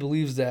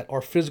that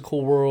our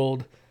physical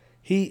world.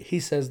 He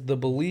says the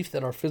belief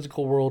that our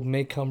physical world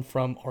may come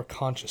from our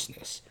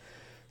consciousness.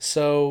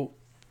 So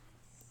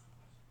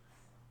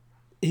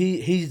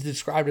he's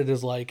described it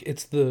as like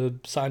it's the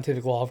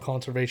scientific law of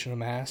conservation of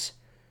mass,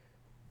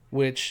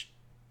 which,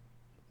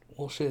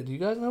 well, shit, do you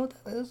guys know what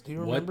that is? Do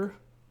you remember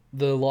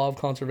the law of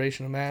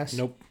conservation of mass?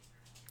 Nope.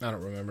 I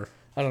don't remember.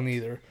 I don't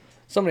either.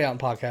 Somebody out in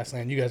podcast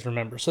land, you guys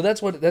remember. So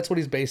that's what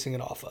he's basing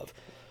it off of.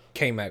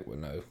 K-Mac would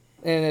know.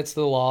 And it's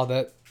the law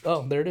that,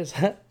 oh, there it is.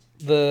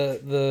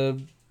 the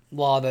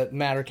law that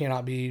matter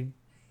cannot be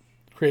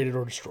created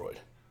or destroyed.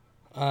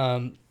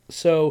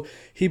 So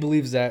he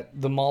believes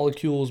that the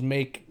molecules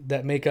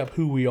that make up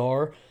who we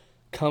are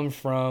come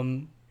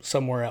from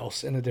somewhere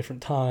else in a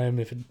different time,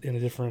 in a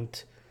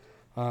different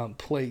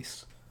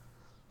place.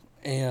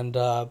 And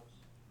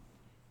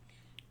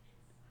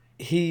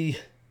he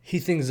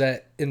thinks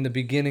that in the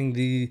beginning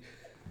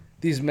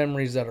these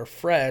memories that are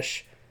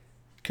fresh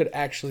could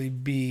actually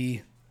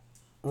be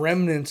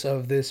remnants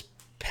of this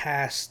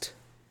past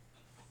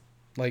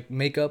like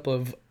makeup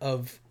of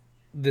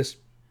this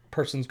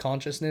person's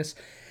consciousness,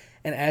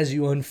 and as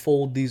you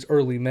unfold these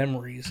early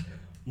memories,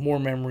 more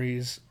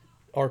memories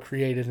are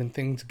created and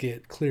things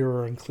get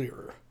clearer and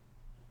clearer.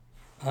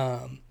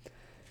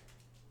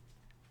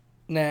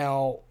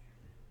 Now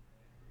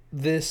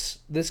this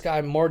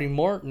guy Marty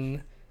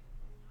Martin,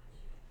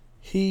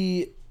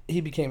 he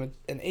became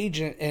an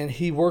agent, and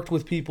he worked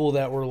with people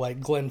that were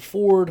like Glenn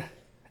Ford,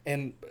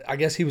 and I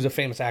guess he was a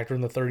famous actor in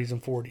the 30s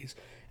and 40s.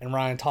 And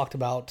Ryan talked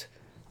about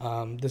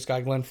this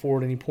guy Glenn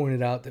Ford, and he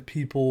pointed out that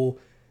people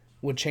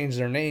would change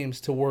their names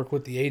to work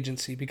with the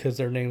agency because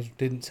their names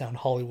didn't sound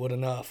Hollywood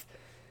enough.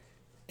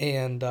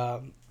 And I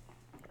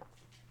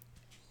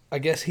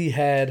guess he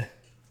had,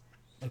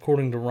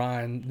 according to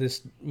Ryan,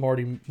 this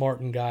Marty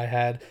Martin guy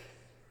had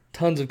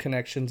tons of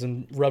connections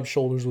and rubbed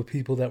shoulders with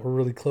people that were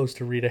really close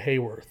to Rita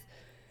Hayworth.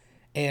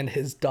 And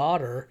his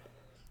daughter,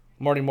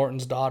 Marty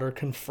Martin's daughter,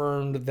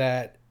 confirmed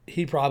that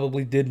he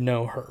probably did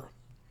know her.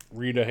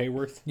 Rita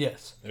Hayworth?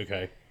 Yes.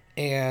 Okay.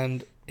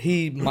 And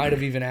he might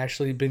have even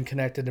actually been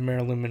connected to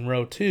Marilyn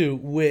Monroe too,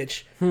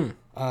 which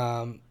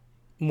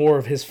more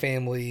of his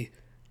family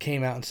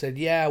came out and said,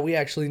 yeah, we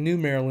actually knew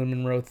Marilyn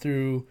Monroe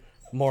through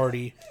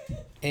Marty,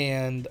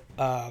 and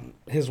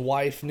his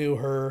wife knew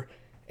her.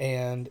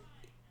 And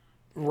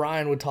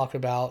Ryan would talk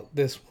about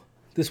this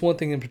one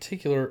thing in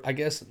particular. I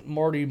guess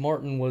Marty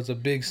Martin was a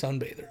big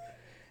sunbather,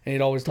 and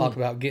he'd always talk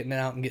about getting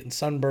out and getting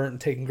sunburnt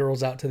and taking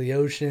girls out to the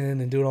ocean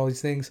and doing all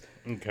these things.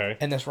 Okay.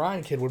 And this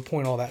Ryan kid would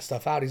point all that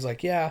stuff out. He's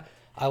like, yeah,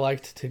 I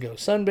liked to go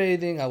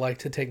sunbathing. I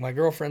liked to take my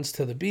girlfriends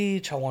to the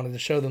beach. I wanted to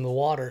show them the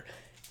water.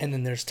 And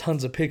then there's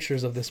tons of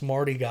pictures of this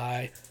Marty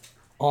guy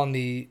on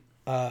the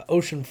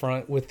ocean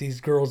front with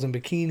these girls in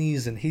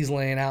bikinis, and he's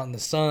laying out in the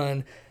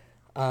sun.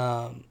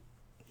 And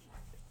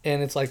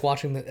it's like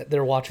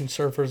they're watching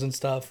surfers and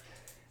stuff.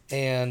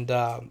 And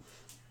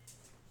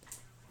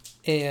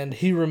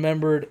he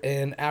remembered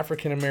an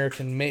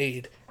African-American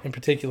maid in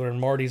particular, and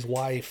Marty's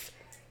wife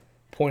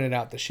pointed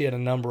out that she had a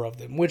number of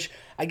them, which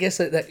I guess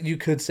that you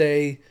could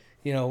say,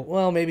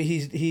 well, maybe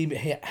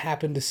he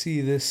happened to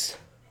see this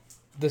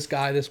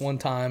guy this one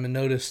time and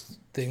noticed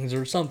things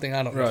or something.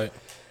 I don't know. Right.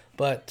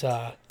 But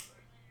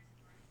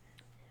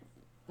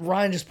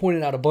Ryan just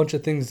pointed out a bunch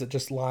of things that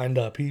just lined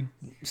up. He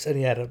said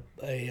he had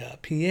a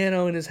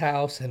piano in his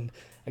house, and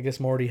I guess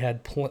Marty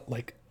had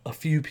a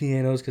few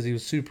pianos because he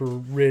was super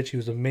rich. He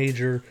was a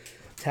major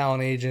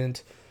talent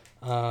agent.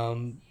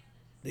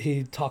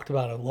 He talked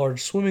about a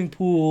large swimming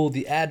pool.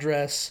 The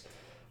address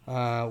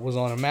was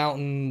on a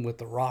mountain with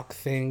the rock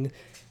thing.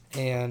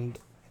 And,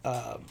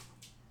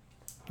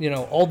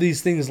 all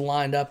these things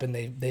lined up, and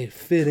they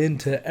fit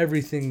into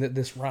everything that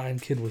this Ryan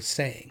kid was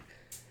saying.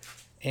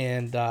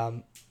 And,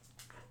 that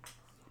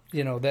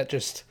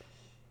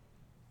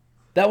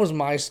was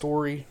my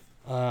story.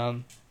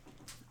 And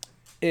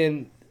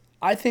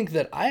I think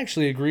that I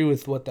actually agree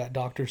with what that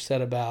doctor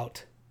said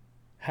about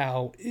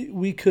how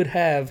we could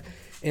have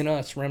in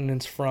us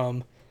remnants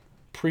from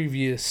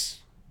previous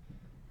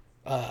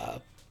I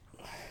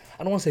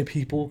don't want to say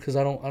people, because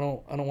I don't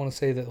want to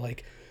say that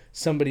like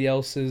somebody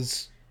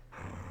else's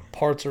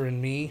parts are in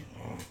me,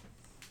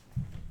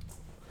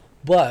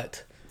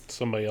 but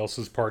Somebody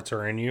else's parts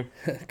are in you.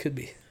 could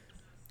be.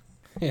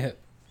 Yeah.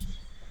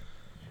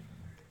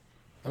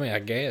 I mean, I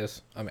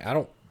guess. I mean, I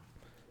don't.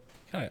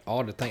 Kind of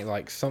odd to think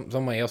like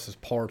somebody else's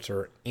parts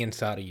are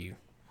inside of you.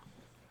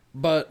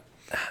 But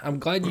I'm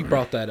glad you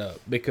brought that up,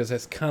 because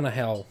that's kind of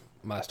how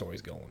my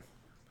story's going.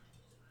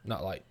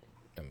 Not like,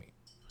 I mean,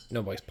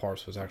 nobody's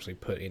parts was actually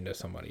put into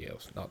somebody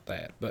else. Not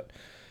that. But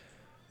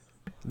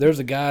there's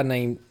a guy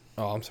named,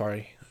 I'm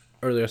sorry.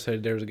 Earlier I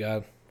said there's a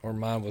guy, or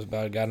mine was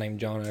about a guy named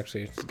John.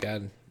 Actually, it's a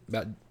guy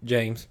about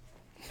James.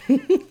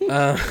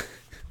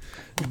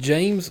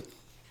 James,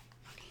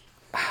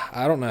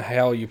 I don't know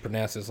how you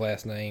pronounce his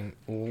last name.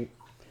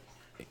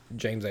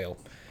 James L.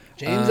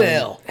 James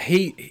L.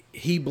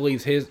 He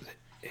believes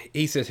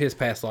he says his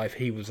past life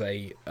he was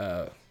a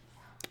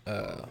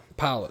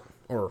pilot.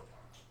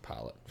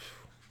 God,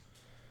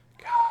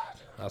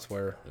 I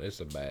swear it's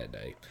a bad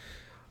day.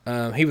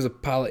 He was a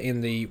pilot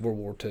in the World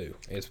War II.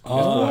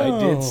 I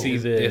did see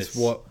this. It's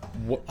what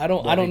I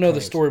don't know claims.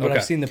 the story, but Okay.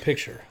 I've seen the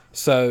picture.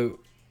 So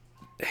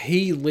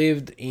he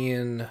lived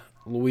in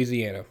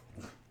Louisiana,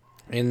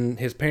 and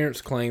his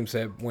parents claims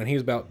that when he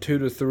was about 2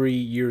 to 3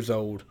 years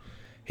old,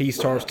 he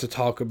starts to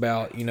talk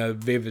about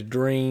vivid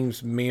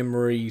dreams,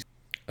 memories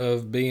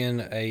of being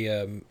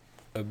a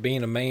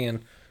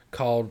man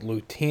called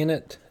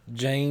Lieutenant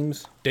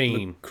James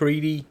Dane.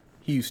 McCready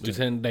Houston.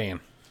 Lieutenant Dan.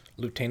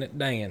 Lieutenant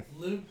Dan.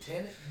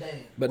 Lieutenant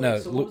Dan. But no,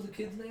 So what was the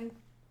kid's name?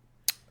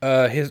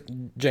 His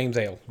James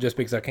L. Just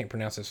because I can't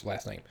pronounce his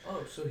last name.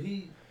 Oh, so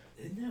isn't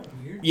that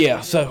weird?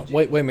 Yeah. So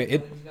wait a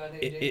minute.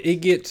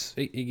 It gets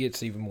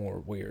even more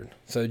weird.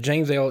 So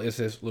James L. is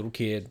this little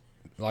kid,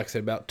 like I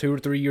said, about 2 or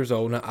 3 years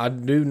old. Now I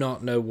do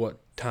not know what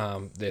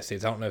time this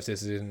is. I don't know if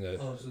this is in the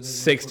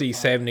 60s,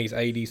 70s,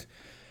 80s.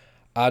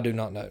 I do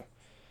not know.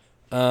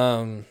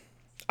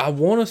 I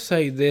want to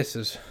say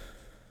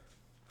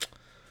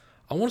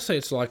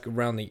it's like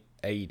around the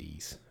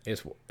 80s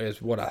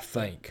is what I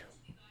think,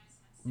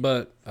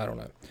 but I don't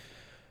know.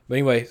 But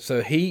anyway,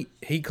 so he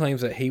claims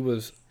that he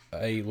was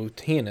a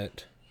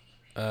lieutenant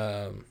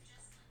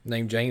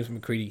named James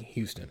McCready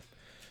Houston.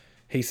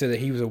 He said that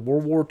he was a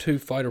World War II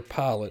fighter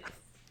pilot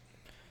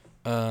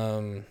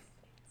that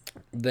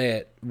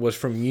was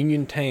from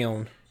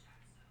Uniontown,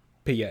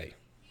 PA.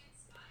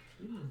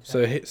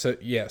 So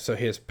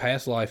his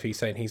past life, he's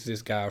saying he's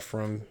this guy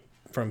from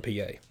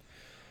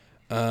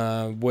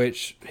PA.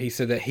 Which he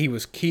said that he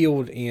was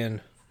killed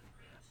in,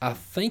 I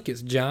think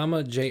it's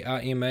Jima,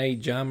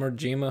 Jima,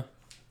 Jima.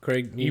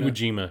 Craig, Iwo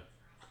Jima.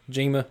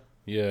 Jima?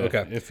 Yeah.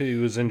 Okay. If it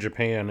was in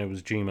Japan, it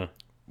was Jima.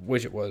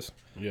 Which it was.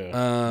 Yeah.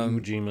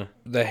 Iwo Jima.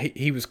 That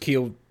he was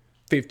killed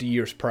 50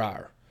 years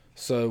prior.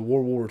 So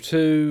World War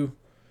II,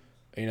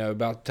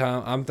 About the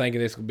time I'm thinking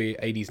this could be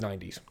 80s,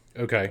 90s.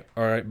 Okay.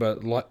 All right,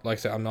 but like I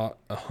said, I'm not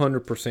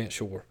 100%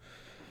 sure.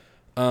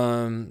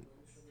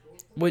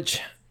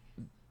 Which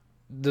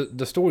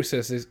the story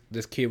says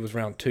this kid was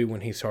around 2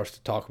 when he starts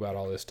to talk about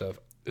all this stuff.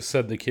 It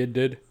said the kid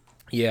did?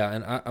 Yeah,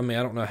 and I mean,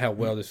 I don't know how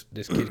well this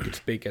kid could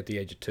speak at the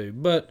age of 2,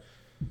 but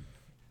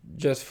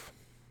just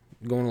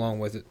going along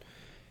with it.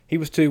 He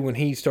was 2 when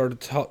he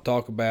started to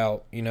talk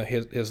about,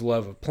 his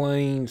love of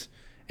planes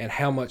and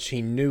how much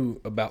he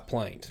knew about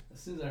planes.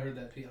 As soon as I heard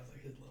that piece, I was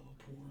like, his love of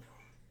porn.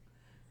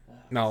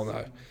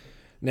 No.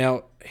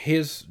 Now,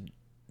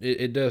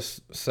 it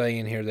does say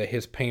in here that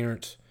his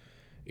parents,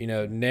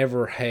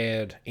 never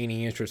had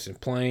any interest in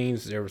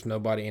planes. There was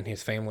nobody in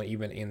his family,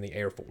 even in the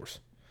Air Force.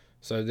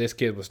 So this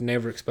kid was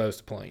never exposed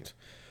to planes.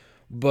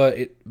 But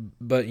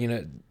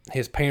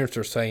his parents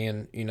are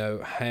saying,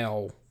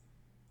 how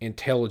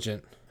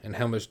intelligent and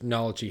how much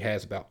knowledge he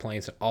has about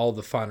planes and all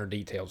the finer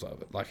details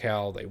of it, like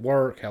how they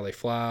work, how they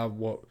fly,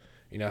 what,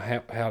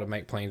 how to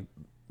make planes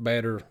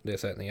better,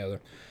 this, that, and the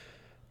other.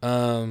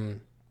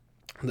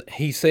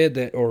 He said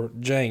that, or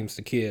James,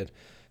 the kid,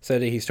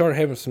 said that he started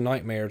having some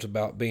nightmares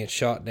about being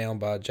shot down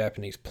by a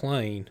Japanese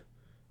plane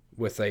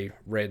with a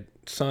red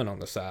sun on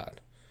the side.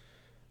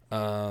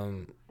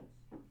 And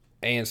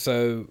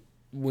so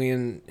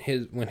when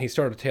he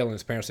started telling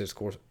his parents this, of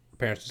course,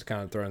 parents just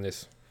kind of throwing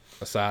this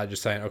aside,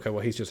 just saying, okay,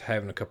 well, he's just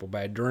having a couple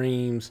bad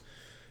dreams.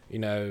 Who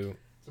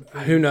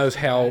knows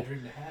how?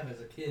 Dream to have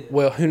as a kid.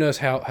 Well, who knows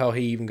how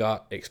he even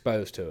got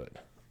exposed to it?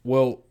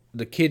 Well,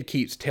 the kid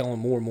keeps telling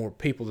more and more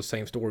people the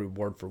same story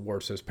word for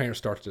word. So his parents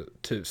start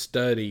to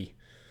study.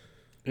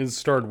 It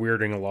started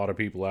weirding a lot of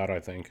people out, I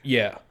think.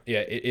 Yeah,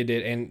 it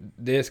did. And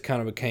this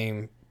kind of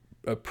became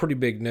a pretty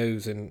big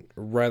news in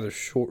a rather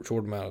short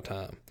amount of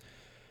time.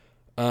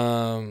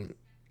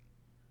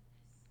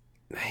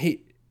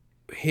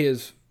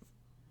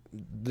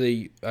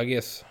 I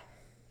guess,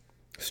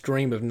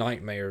 stream of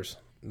nightmares,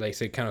 they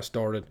said, kind of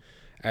started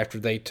after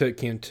they took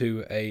him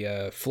to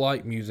a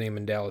flight museum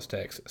in Dallas,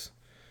 Texas.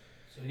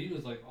 So he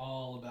was like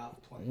all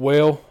about planes.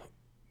 Well,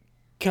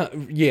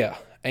 yeah.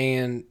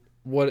 And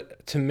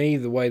to me,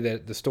 the way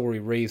that the story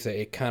reads, that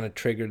it kind of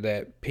triggered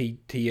that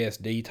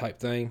PTSD type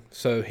thing.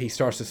 So he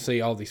starts to see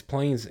all these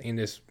planes in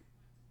this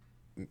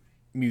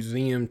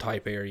museum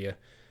type area,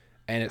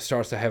 and it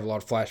starts to have a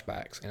lot of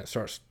flashbacks, and it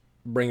starts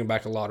bringing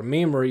back a lot of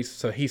memories.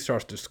 So he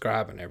starts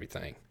describing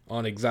everything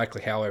on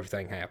exactly how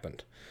everything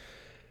happened.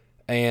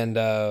 And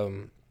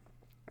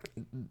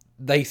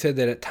they said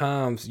that at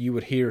times you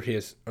would hear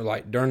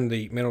during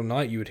the middle of the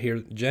night, you would hear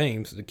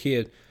James, the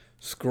kid,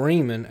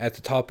 screaming at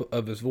the top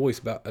of his voice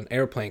about an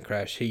airplane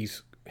crash.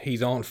 He's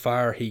on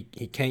fire. He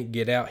can't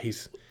get out.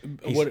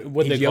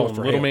 What they call him?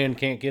 Little man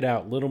can't get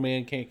out. Little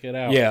man can't get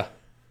out. Yeah.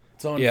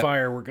 It's on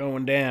fire. We're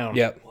going down.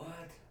 Yep. What?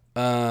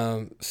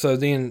 So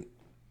then,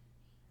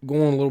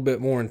 going a little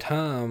bit more in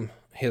time,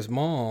 his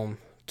mom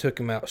took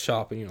him out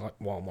shopping, like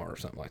Walmart or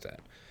something like that.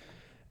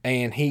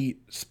 And he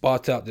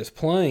spots out this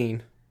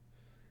plane,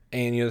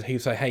 and he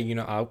would say, hey,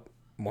 I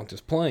want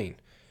this plane.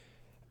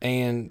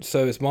 And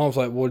so his mom's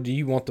like, well, do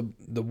you want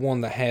the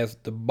one that has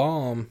the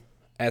bomb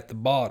at the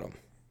bottom?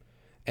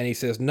 And he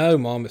says, no,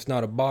 Mom, it's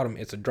not a bottom,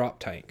 it's a drop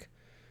tank.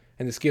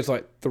 And this kid's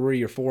like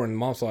 3 or 4, and the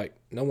mom's like,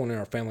 no one in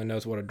our family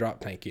knows what a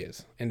drop tank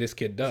is. And this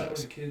kid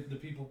does. The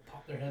people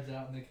pop their heads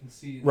out and they can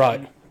see it.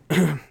 Right.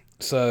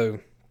 So,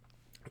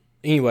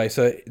 anyway,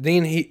 so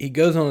then he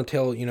goes on to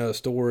tell, a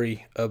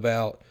story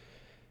about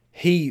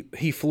he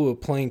flew a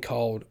plane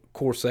called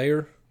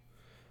Corsair.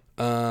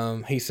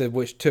 He said,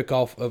 which took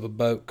off of a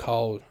boat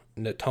called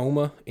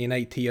Natoma,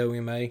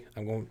 Natoma.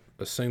 I'm going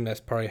to assume that's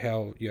probably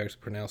how you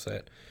actually pronounce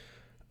that.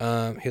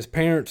 His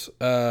parents,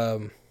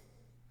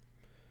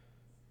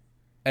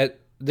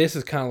 this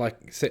is kind of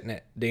like sitting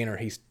at dinner.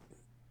 He's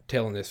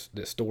telling this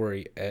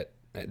story at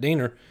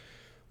dinner,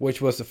 which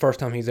was the first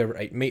time he's ever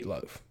ate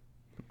meatloaf.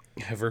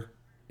 Ever?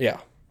 Yeah.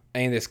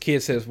 And this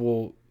kid says,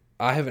 well,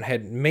 I haven't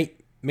had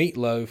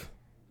meatloaf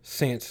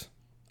since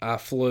I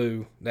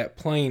flew that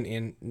plane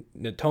in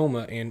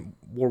Natoma in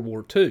World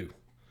War II.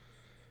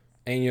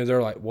 And,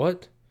 they're like,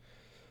 what?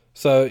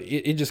 So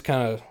it just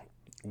kind of...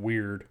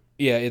 Weird.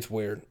 Yeah, it's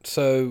weird.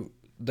 So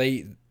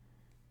they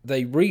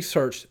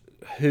researched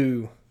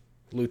who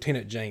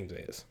Lieutenant James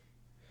is.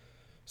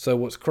 So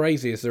what's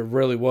crazy is there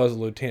really was a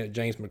Lieutenant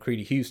James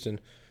McCready Houston,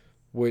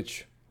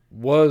 which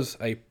was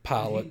a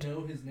pilot. Did he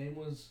know his name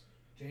was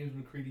James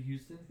McCready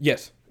Houston?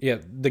 Yes. Yeah.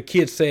 The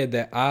kid said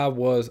that I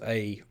was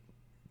a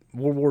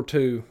World War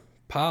II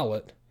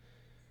pilot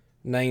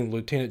named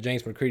Lieutenant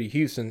James McCready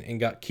Houston and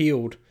got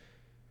killed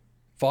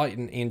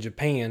fighting in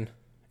Japan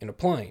in a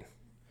plane.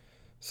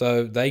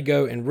 So they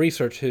go and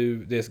research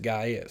who this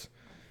guy is.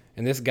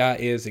 And this guy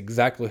is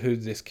exactly who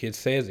this kid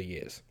says he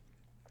is.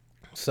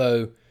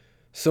 So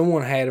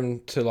someone had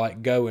him to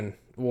go and,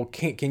 well,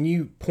 can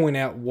you point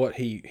out what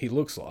he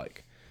looks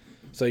like?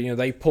 So,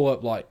 they pull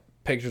up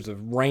pictures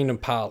of random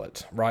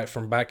pilots, right,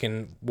 from back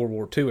in World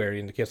War II area,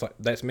 and the kid's like,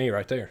 that's me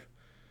right there.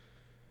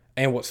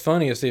 And what's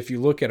funny is if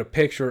you look at a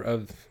picture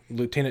of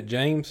Lieutenant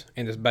James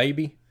and this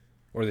baby,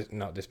 or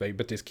not this baby,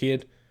 but this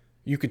kid,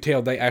 you could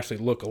tell they actually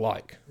look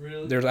alike.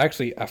 Really? There's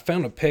actually, I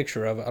found a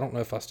picture of it. I don't know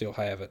if I still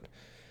have it.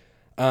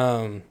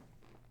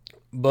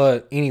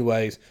 But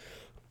anyways,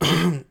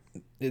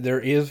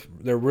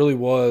 there really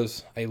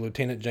was a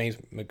Lieutenant James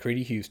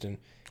McCready Houston.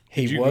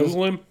 Did you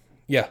Google him?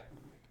 Yeah.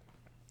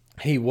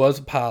 He was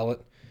a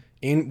pilot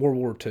in World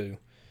War II.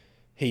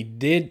 He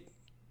did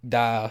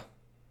die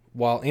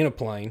while in a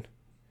plane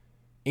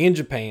in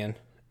Japan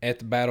at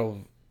the Battle of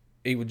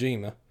Iwo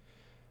Jima.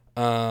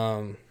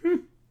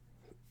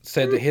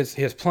 Said that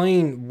his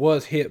plane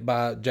was hit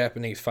by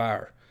Japanese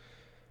fire.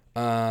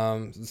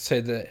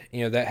 Said that,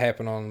 that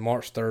happened on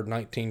March 3rd,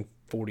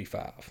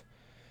 1945.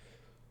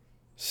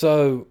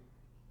 So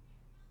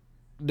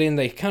then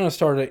they kind of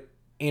started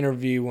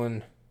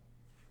interviewing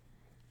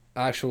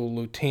actual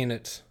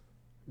lieutenants,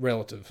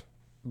 relatives,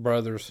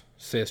 brothers,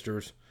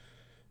 sisters,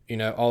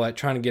 all that,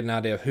 trying to get an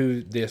idea of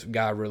who this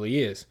guy really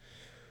is.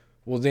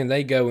 Well, then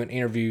they go and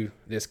interview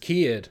this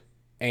kid,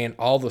 and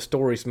all the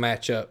stories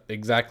match up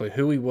exactly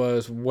who he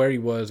was, where he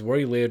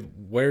lived,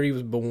 where he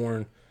was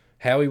born,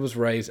 how he was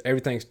raised.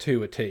 Everything's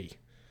to a T.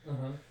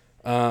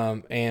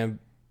 And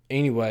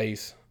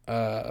anyways,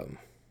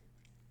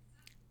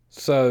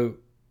 so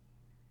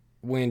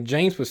when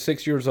James was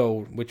 6 years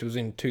old, which was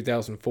in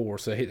 2004,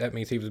 so that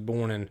means he was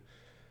born in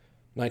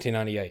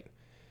 1998,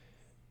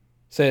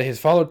 said his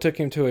father took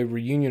him to a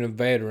reunion of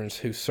veterans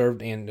who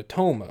served in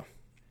Natoma.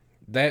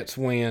 That's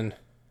when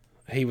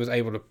he was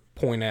able to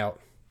point out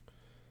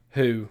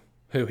who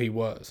he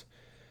was.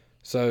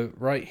 So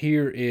right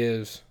here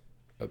is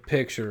a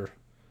picture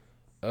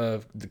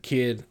of the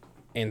kid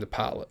and the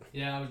pilot.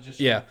 Yeah, I was just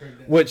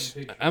which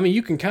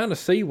you can kind of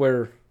see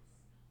where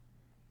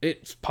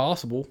it's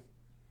possible.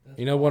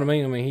 You know what I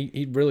mean?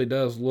 He really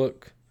does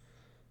look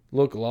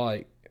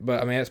alike,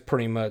 but that's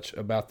pretty much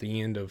about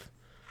the end of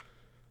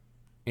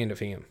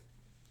him.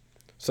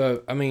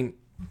 So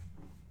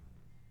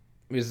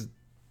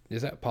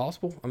is that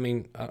possible? I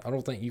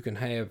don't think you can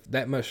have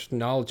that much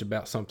knowledge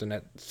about something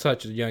at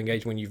such a young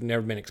age when you've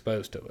never been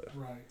exposed to it.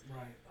 Right.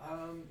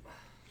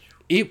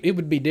 It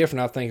would be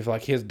different, I think, if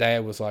like his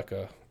dad was like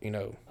a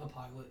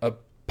pilot. A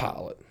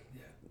pilot.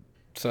 Yeah.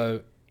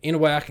 So in a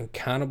way, I can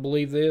kind of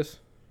believe this.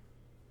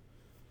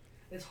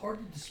 It's hard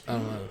to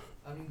dispute.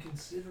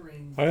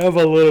 Considering I have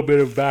a little bit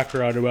of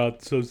background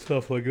about some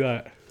stuff like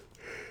that.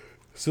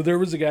 So there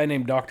was a guy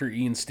named Dr.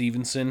 Ian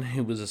Stevenson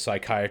who was a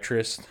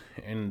psychiatrist,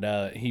 and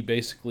he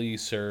basically,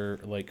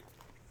 the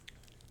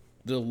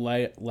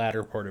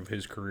latter part of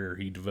his career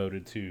he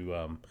devoted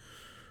to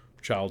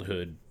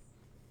childhood,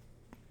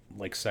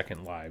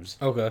 second lives.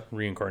 Okay.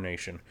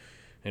 Reincarnation.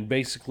 And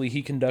basically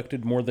he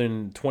conducted more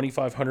than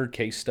 2,500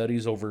 case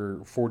studies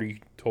over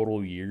 40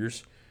 total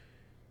years.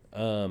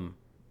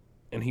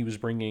 And he was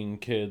bringing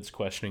kids,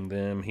 questioning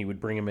them. He would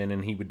bring them in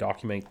and he would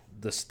document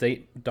the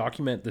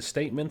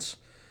statements.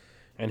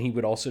 And he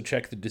would also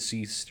check the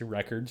deceased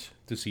records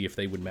to see if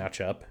they would match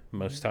up.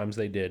 Most times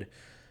they did.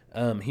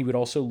 He would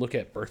also look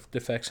at birth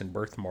defects and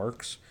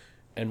birthmarks.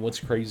 And what's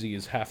crazy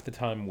is half the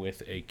time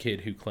with a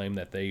kid who claimed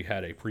that they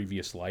had a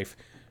previous life,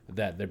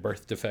 that the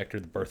birth defect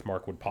or the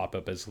birthmark would pop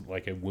up as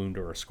like a wound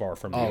or a scar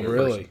from the other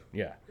person.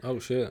 Yeah. Oh,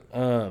 shit.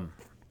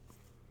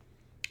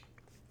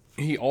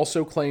 He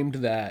also claimed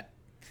that,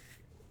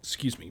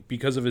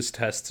 because of his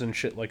tests and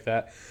shit like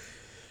that,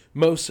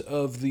 most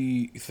of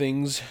the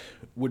things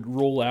would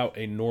rule out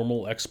a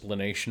normal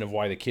explanation of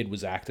why the kid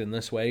was acting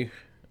this way.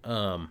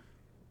 So,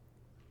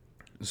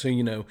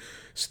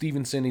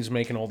 Stevenson, he's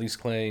making all these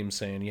claims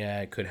saying,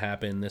 yeah, it could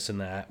happen, this and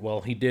that.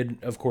 Well, he did,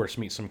 of course,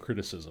 meet some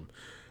criticism.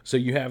 So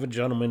you have a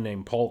gentleman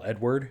named Paul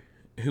Edward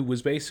who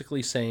was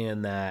basically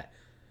saying that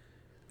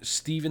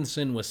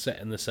Stevenson was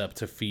setting this up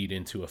to feed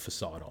into a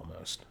facade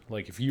almost.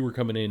 Like if you were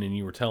coming in and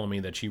you were telling me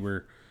that you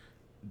were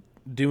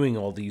doing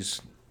all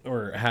these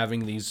or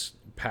having these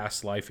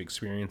past life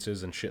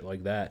experiences and shit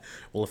like that.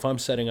 Well, if I'm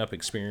setting up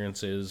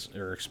experiences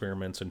or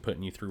experiments and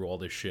putting you through all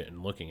this shit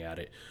and looking at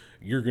it,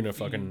 you're going to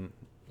fucking...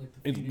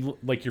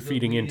 you're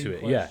feeding into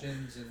it. Yeah.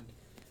 And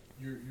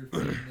you're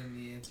feeding them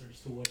the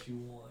answers to what you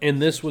want.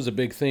 And this was a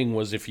big thing,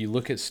 was if you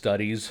look at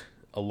studies,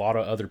 a lot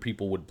of other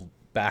people would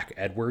back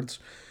Edwards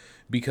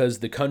because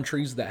the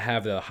countries that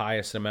have the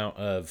highest amount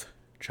of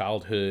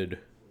childhood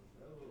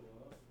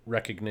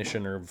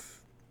recognition or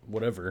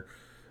whatever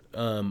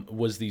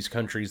was these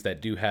countries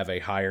that do have a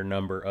higher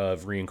number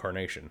of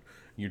reincarnation.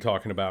 You're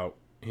talking about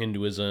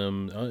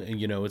Hinduism,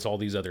 it's all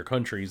these other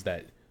countries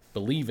that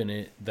believe in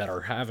it that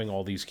are having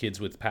all these kids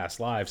with past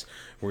lives,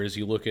 whereas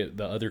you look at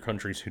the other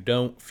countries who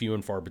don't, few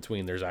and far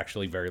between. There's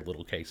actually very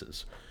little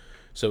cases.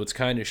 So it's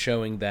kind of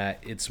showing that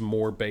it's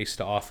more based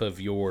off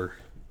of your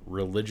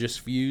religious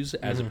views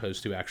as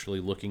opposed to actually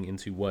looking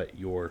into what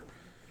your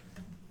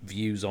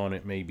views on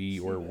it may be.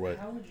 Or what.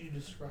 How would you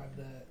describe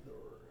that,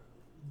 or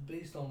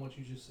based on what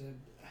you just said,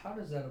 how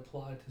does that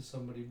apply to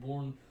somebody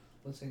born,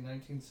 let's say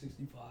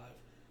 1965,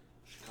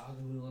 Chicago,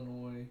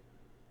 Illinois,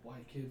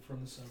 white kid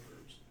from the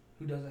suburbs,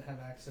 who doesn't have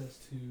access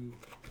to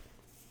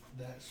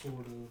that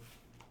sort of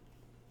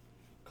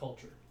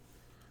culture?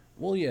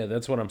 Well, yeah,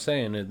 that's what I'm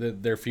saying.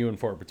 They're few and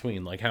far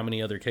between. Like, how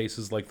many other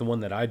cases, like the one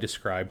that I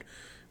described,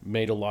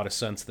 made a lot of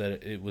sense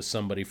that it was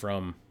somebody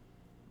from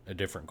a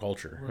different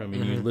culture. I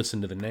mean, you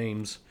listen to the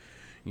names,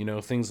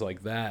 things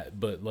like that,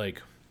 but,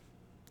 like,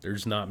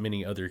 there's not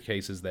many other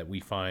cases that we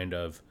find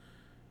of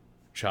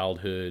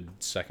childhood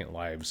second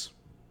lives.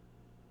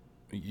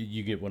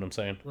 You get what I'm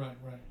saying? Right.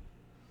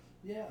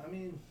 Yeah, I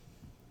mean...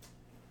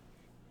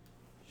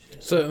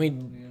 shit, So, I man.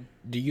 mean,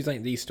 do you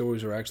think these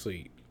stories are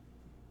actually,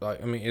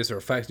 like, I mean, is there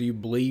a fact, do you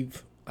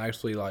believe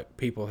actually, like,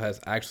 people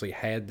has actually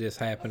had this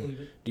happen? I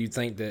believe it. Do you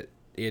think that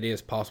it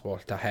is possible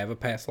to have a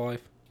past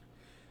life?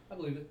 I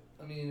believe it.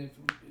 I mean,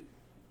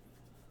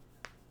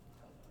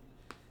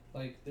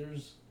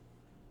 there's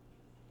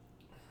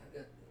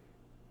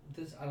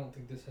this. I don't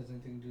think this has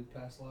anything to do with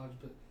past lives,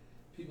 but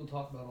people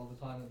talk about all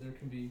the time that there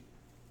can be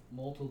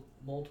multiple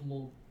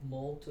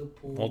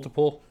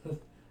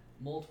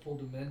multiple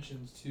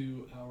dimensions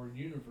to our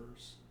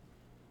universe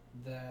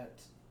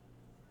that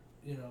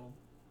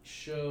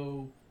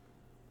show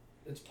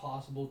it's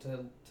possible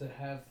to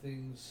have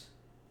things.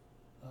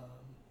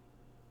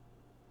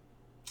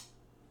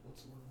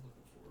 What's the word I'm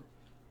looking for?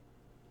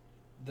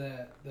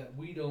 That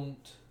we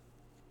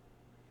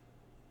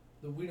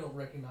don't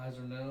recognize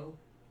or know,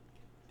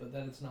 but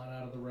that it's not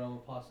out of the realm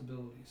of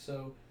possibility.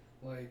 So,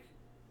 like,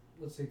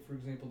 let's take for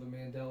example the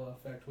Mandela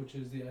effect, which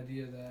is the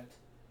idea that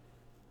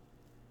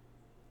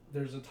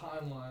there's a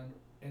timeline,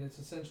 and it's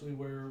essentially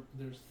where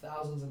there's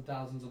thousands and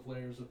thousands of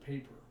layers of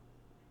paper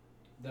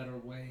that are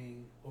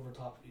laying over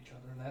top of each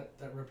other, and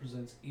that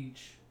represents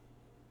each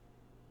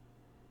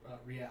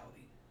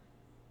reality.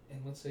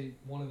 And let's say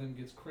one of them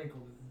gets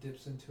crinkled and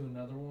dips into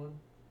another one,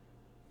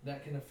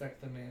 that can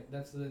affect the man.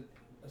 That's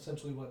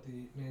essentially what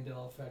the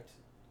Mandela effect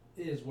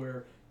is,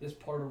 where this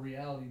part of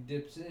reality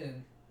dips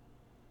in,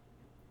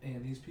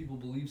 and these people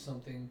believe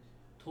something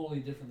totally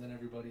different than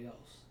everybody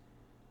else.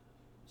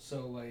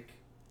 So, like,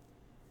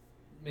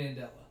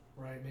 Mandela,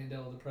 right?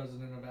 Mandela, the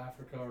president of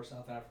Africa or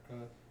South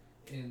Africa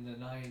in the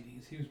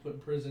 90s. He was put in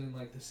prison in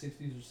like the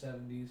 60s or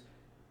 70s.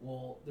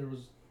 Well,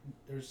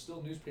 there's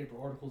still newspaper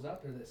articles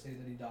out there that say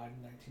that he died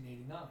in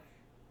 1989.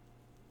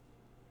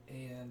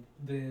 And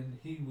then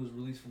he was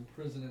released from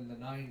prison in the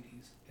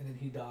 90s, and then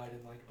he died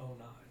in like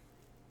 '09.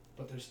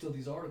 But there's still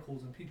these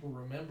articles, and people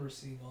remember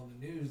seeing on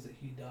the news that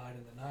he died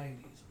in the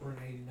 90s or in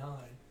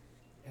 '89.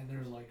 And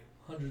there's like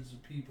hundreds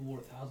of people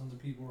or thousands of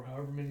people or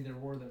however many there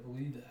were that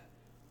believe that,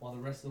 while the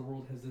rest of the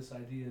world has this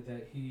idea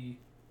that he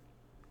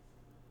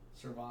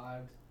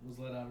survived, was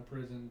let out of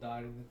prison,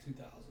 died in the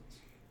 2000s.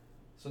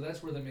 So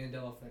that's where the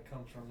Mandela effect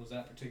comes from, was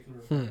that particular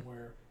event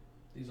where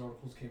these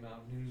articles came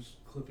out, news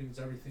clippings,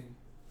 everything.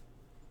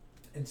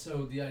 And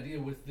so the idea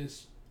with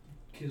this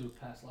kids with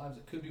past lives,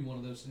 it could be one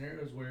of those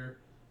scenarios where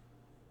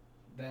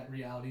that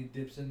reality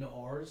dips into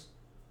ours,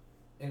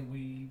 and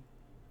we,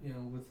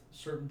 with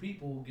certain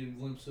people, get a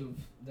glimpse of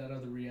that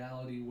other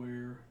reality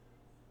where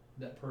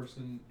that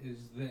person is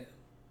them.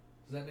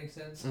 Does that make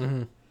sense?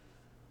 Mm-hmm.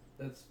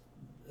 That's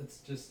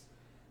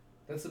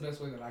the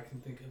best way that I can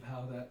think of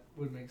how that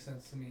would make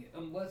sense to me.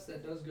 Unless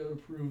that does go to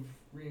prove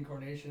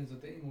reincarnation is a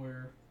thing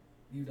where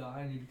you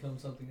die and you become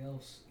something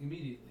else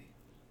immediately.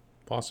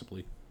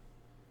 Possibly.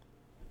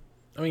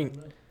 I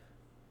mean,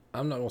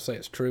 I'm not going to say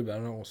it's true, but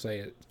I'm not going to say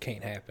it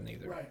can't happen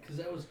either. Right, because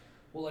that was,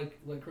 well,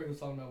 like Craig was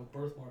talking about with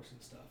birthmarks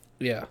and stuff.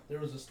 Yeah. There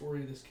was a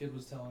story this kid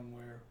was telling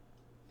where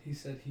he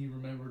said he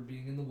remembered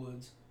being in the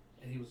woods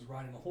and he was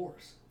riding a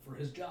horse for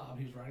his job.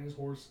 He was riding his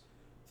horse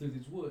through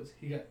these woods.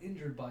 He got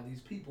injured by these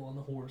people on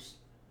the horse,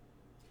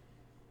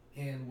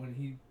 and when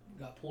he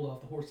got pulled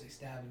off the horse, they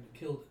stabbed him and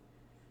killed him.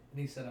 And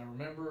he said, I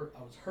remember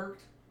I was hurt,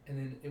 and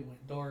then it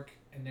went dark,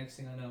 and next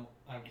thing I know,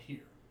 I'm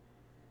here.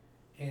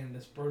 And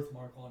this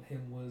birthmark on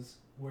him was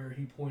where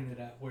he pointed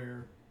at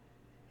where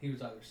he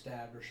was either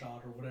stabbed or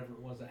shot or whatever it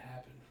was that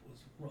happened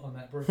was on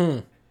that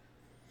birthmark.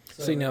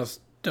 So, see, now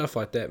stuff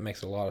like that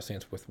makes a lot of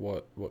sense with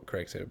what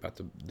Craig said about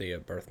the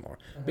birthmark.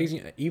 Because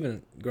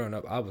even growing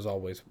up, I was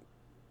always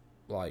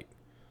like,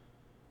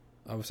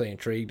 I would say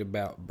intrigued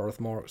about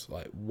birthmarks.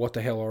 Like, what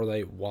the hell are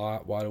they? Why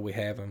do we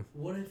have them?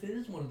 What if it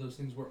is one of those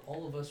things where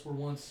all of us were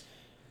once,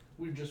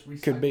 we just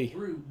Could be. recycled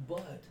through,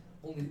 but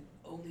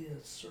only a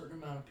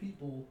certain amount of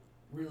people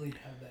really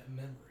have that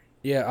memory.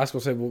 Yeah, I was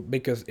going to say, well,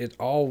 because it's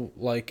all,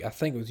 like, I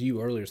think it was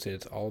you earlier said,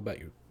 it's all about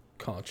your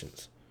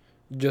conscience.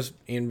 Just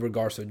in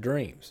regards to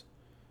dreams.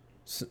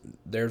 So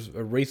there's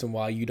a reason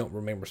why you don't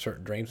remember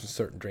certain dreams and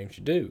certain dreams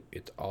you do.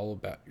 It's all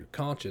about your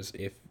conscience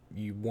if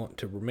you want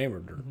to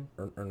remember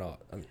it or not.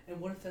 I mean, And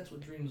what if that's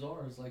what dreams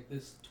are? Is like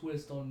this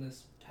twist on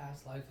this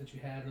past life that you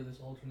had, or this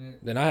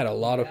alternate. then I had a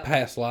lot of reality.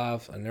 past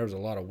lives, and there was a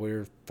lot of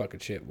weird fucking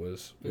shit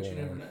was But you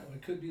going never on. know.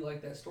 It could be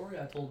like that story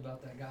I told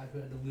about that guy who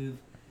had to live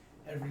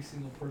every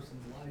single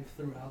person's life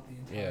throughout the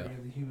entirety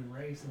of the human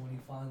race, and when he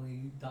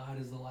finally died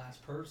as the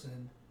last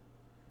person,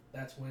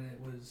 that's when it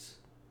was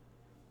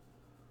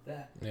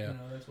that. Yeah.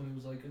 That's when he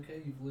was like,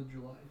 okay, you've lived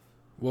your life.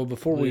 Well,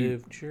 before your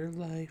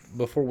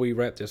life. we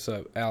wrap this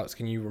up, Alex,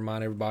 can you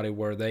remind everybody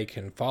where they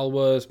can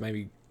follow us?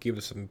 Maybe give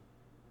us some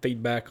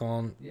feedback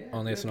on Yeah,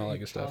 this if and all you that have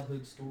good stuff.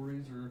 Childhood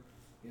stories or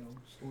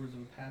stories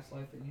of a past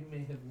life that you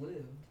may have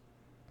lived.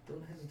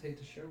 Don't hesitate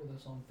to share with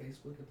us on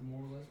Facebook at the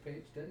More or Less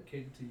page,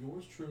 dedicated to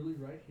yours truly,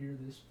 right here.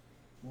 This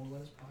More or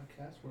Less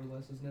podcast, where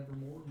less is never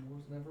more and more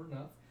is never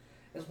enough,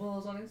 as well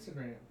as on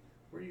Instagram,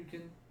 where you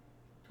can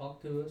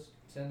talk to us,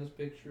 send us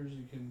pictures,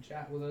 you can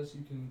chat with us,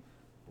 you can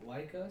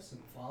like us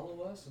and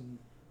follow us, and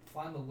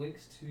find the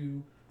links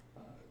to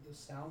the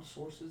sound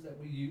sources that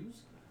we use.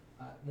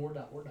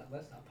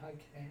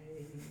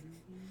 More.or.less.podcast.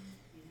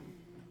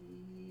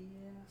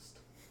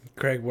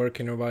 Craig, where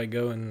can everybody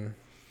go and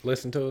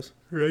listen to us?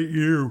 Right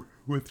here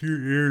with your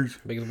ears.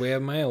 Because we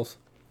have mails.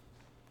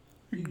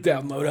 You can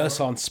download us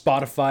on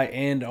Spotify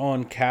and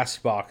on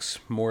Castbox.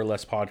 More or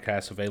Less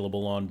podcasts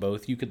available on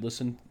both. You could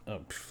listen.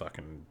 Both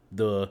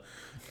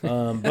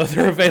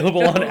are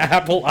available on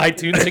Apple,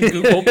 iTunes, and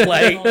Google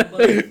Play.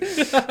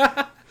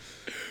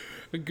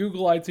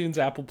 Google, iTunes,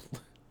 Apple.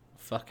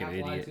 Fucking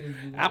Apple, idiot.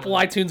 iTunes, Google Apple,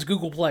 Play. iTunes,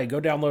 Google Play.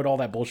 Go download all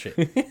that bullshit.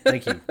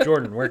 Thank you,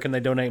 Jordan. Where can they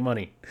donate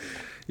money?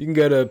 You can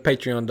go to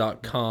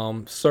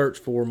patreon.com, search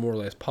for More or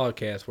Less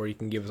Podcast, where you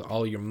can give us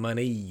all your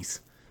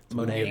monies. So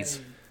we can get Monies.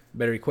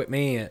 better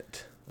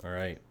equipment, All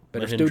right.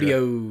 better Mahindra.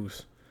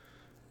 studios,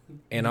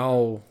 and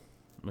all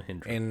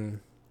Mahindra. in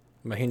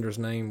Mahindra's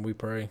name we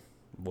pray.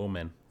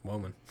 Woman.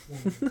 Woman.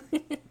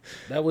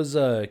 That was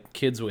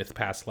kids with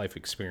past life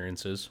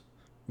experiences.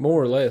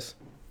 More or less.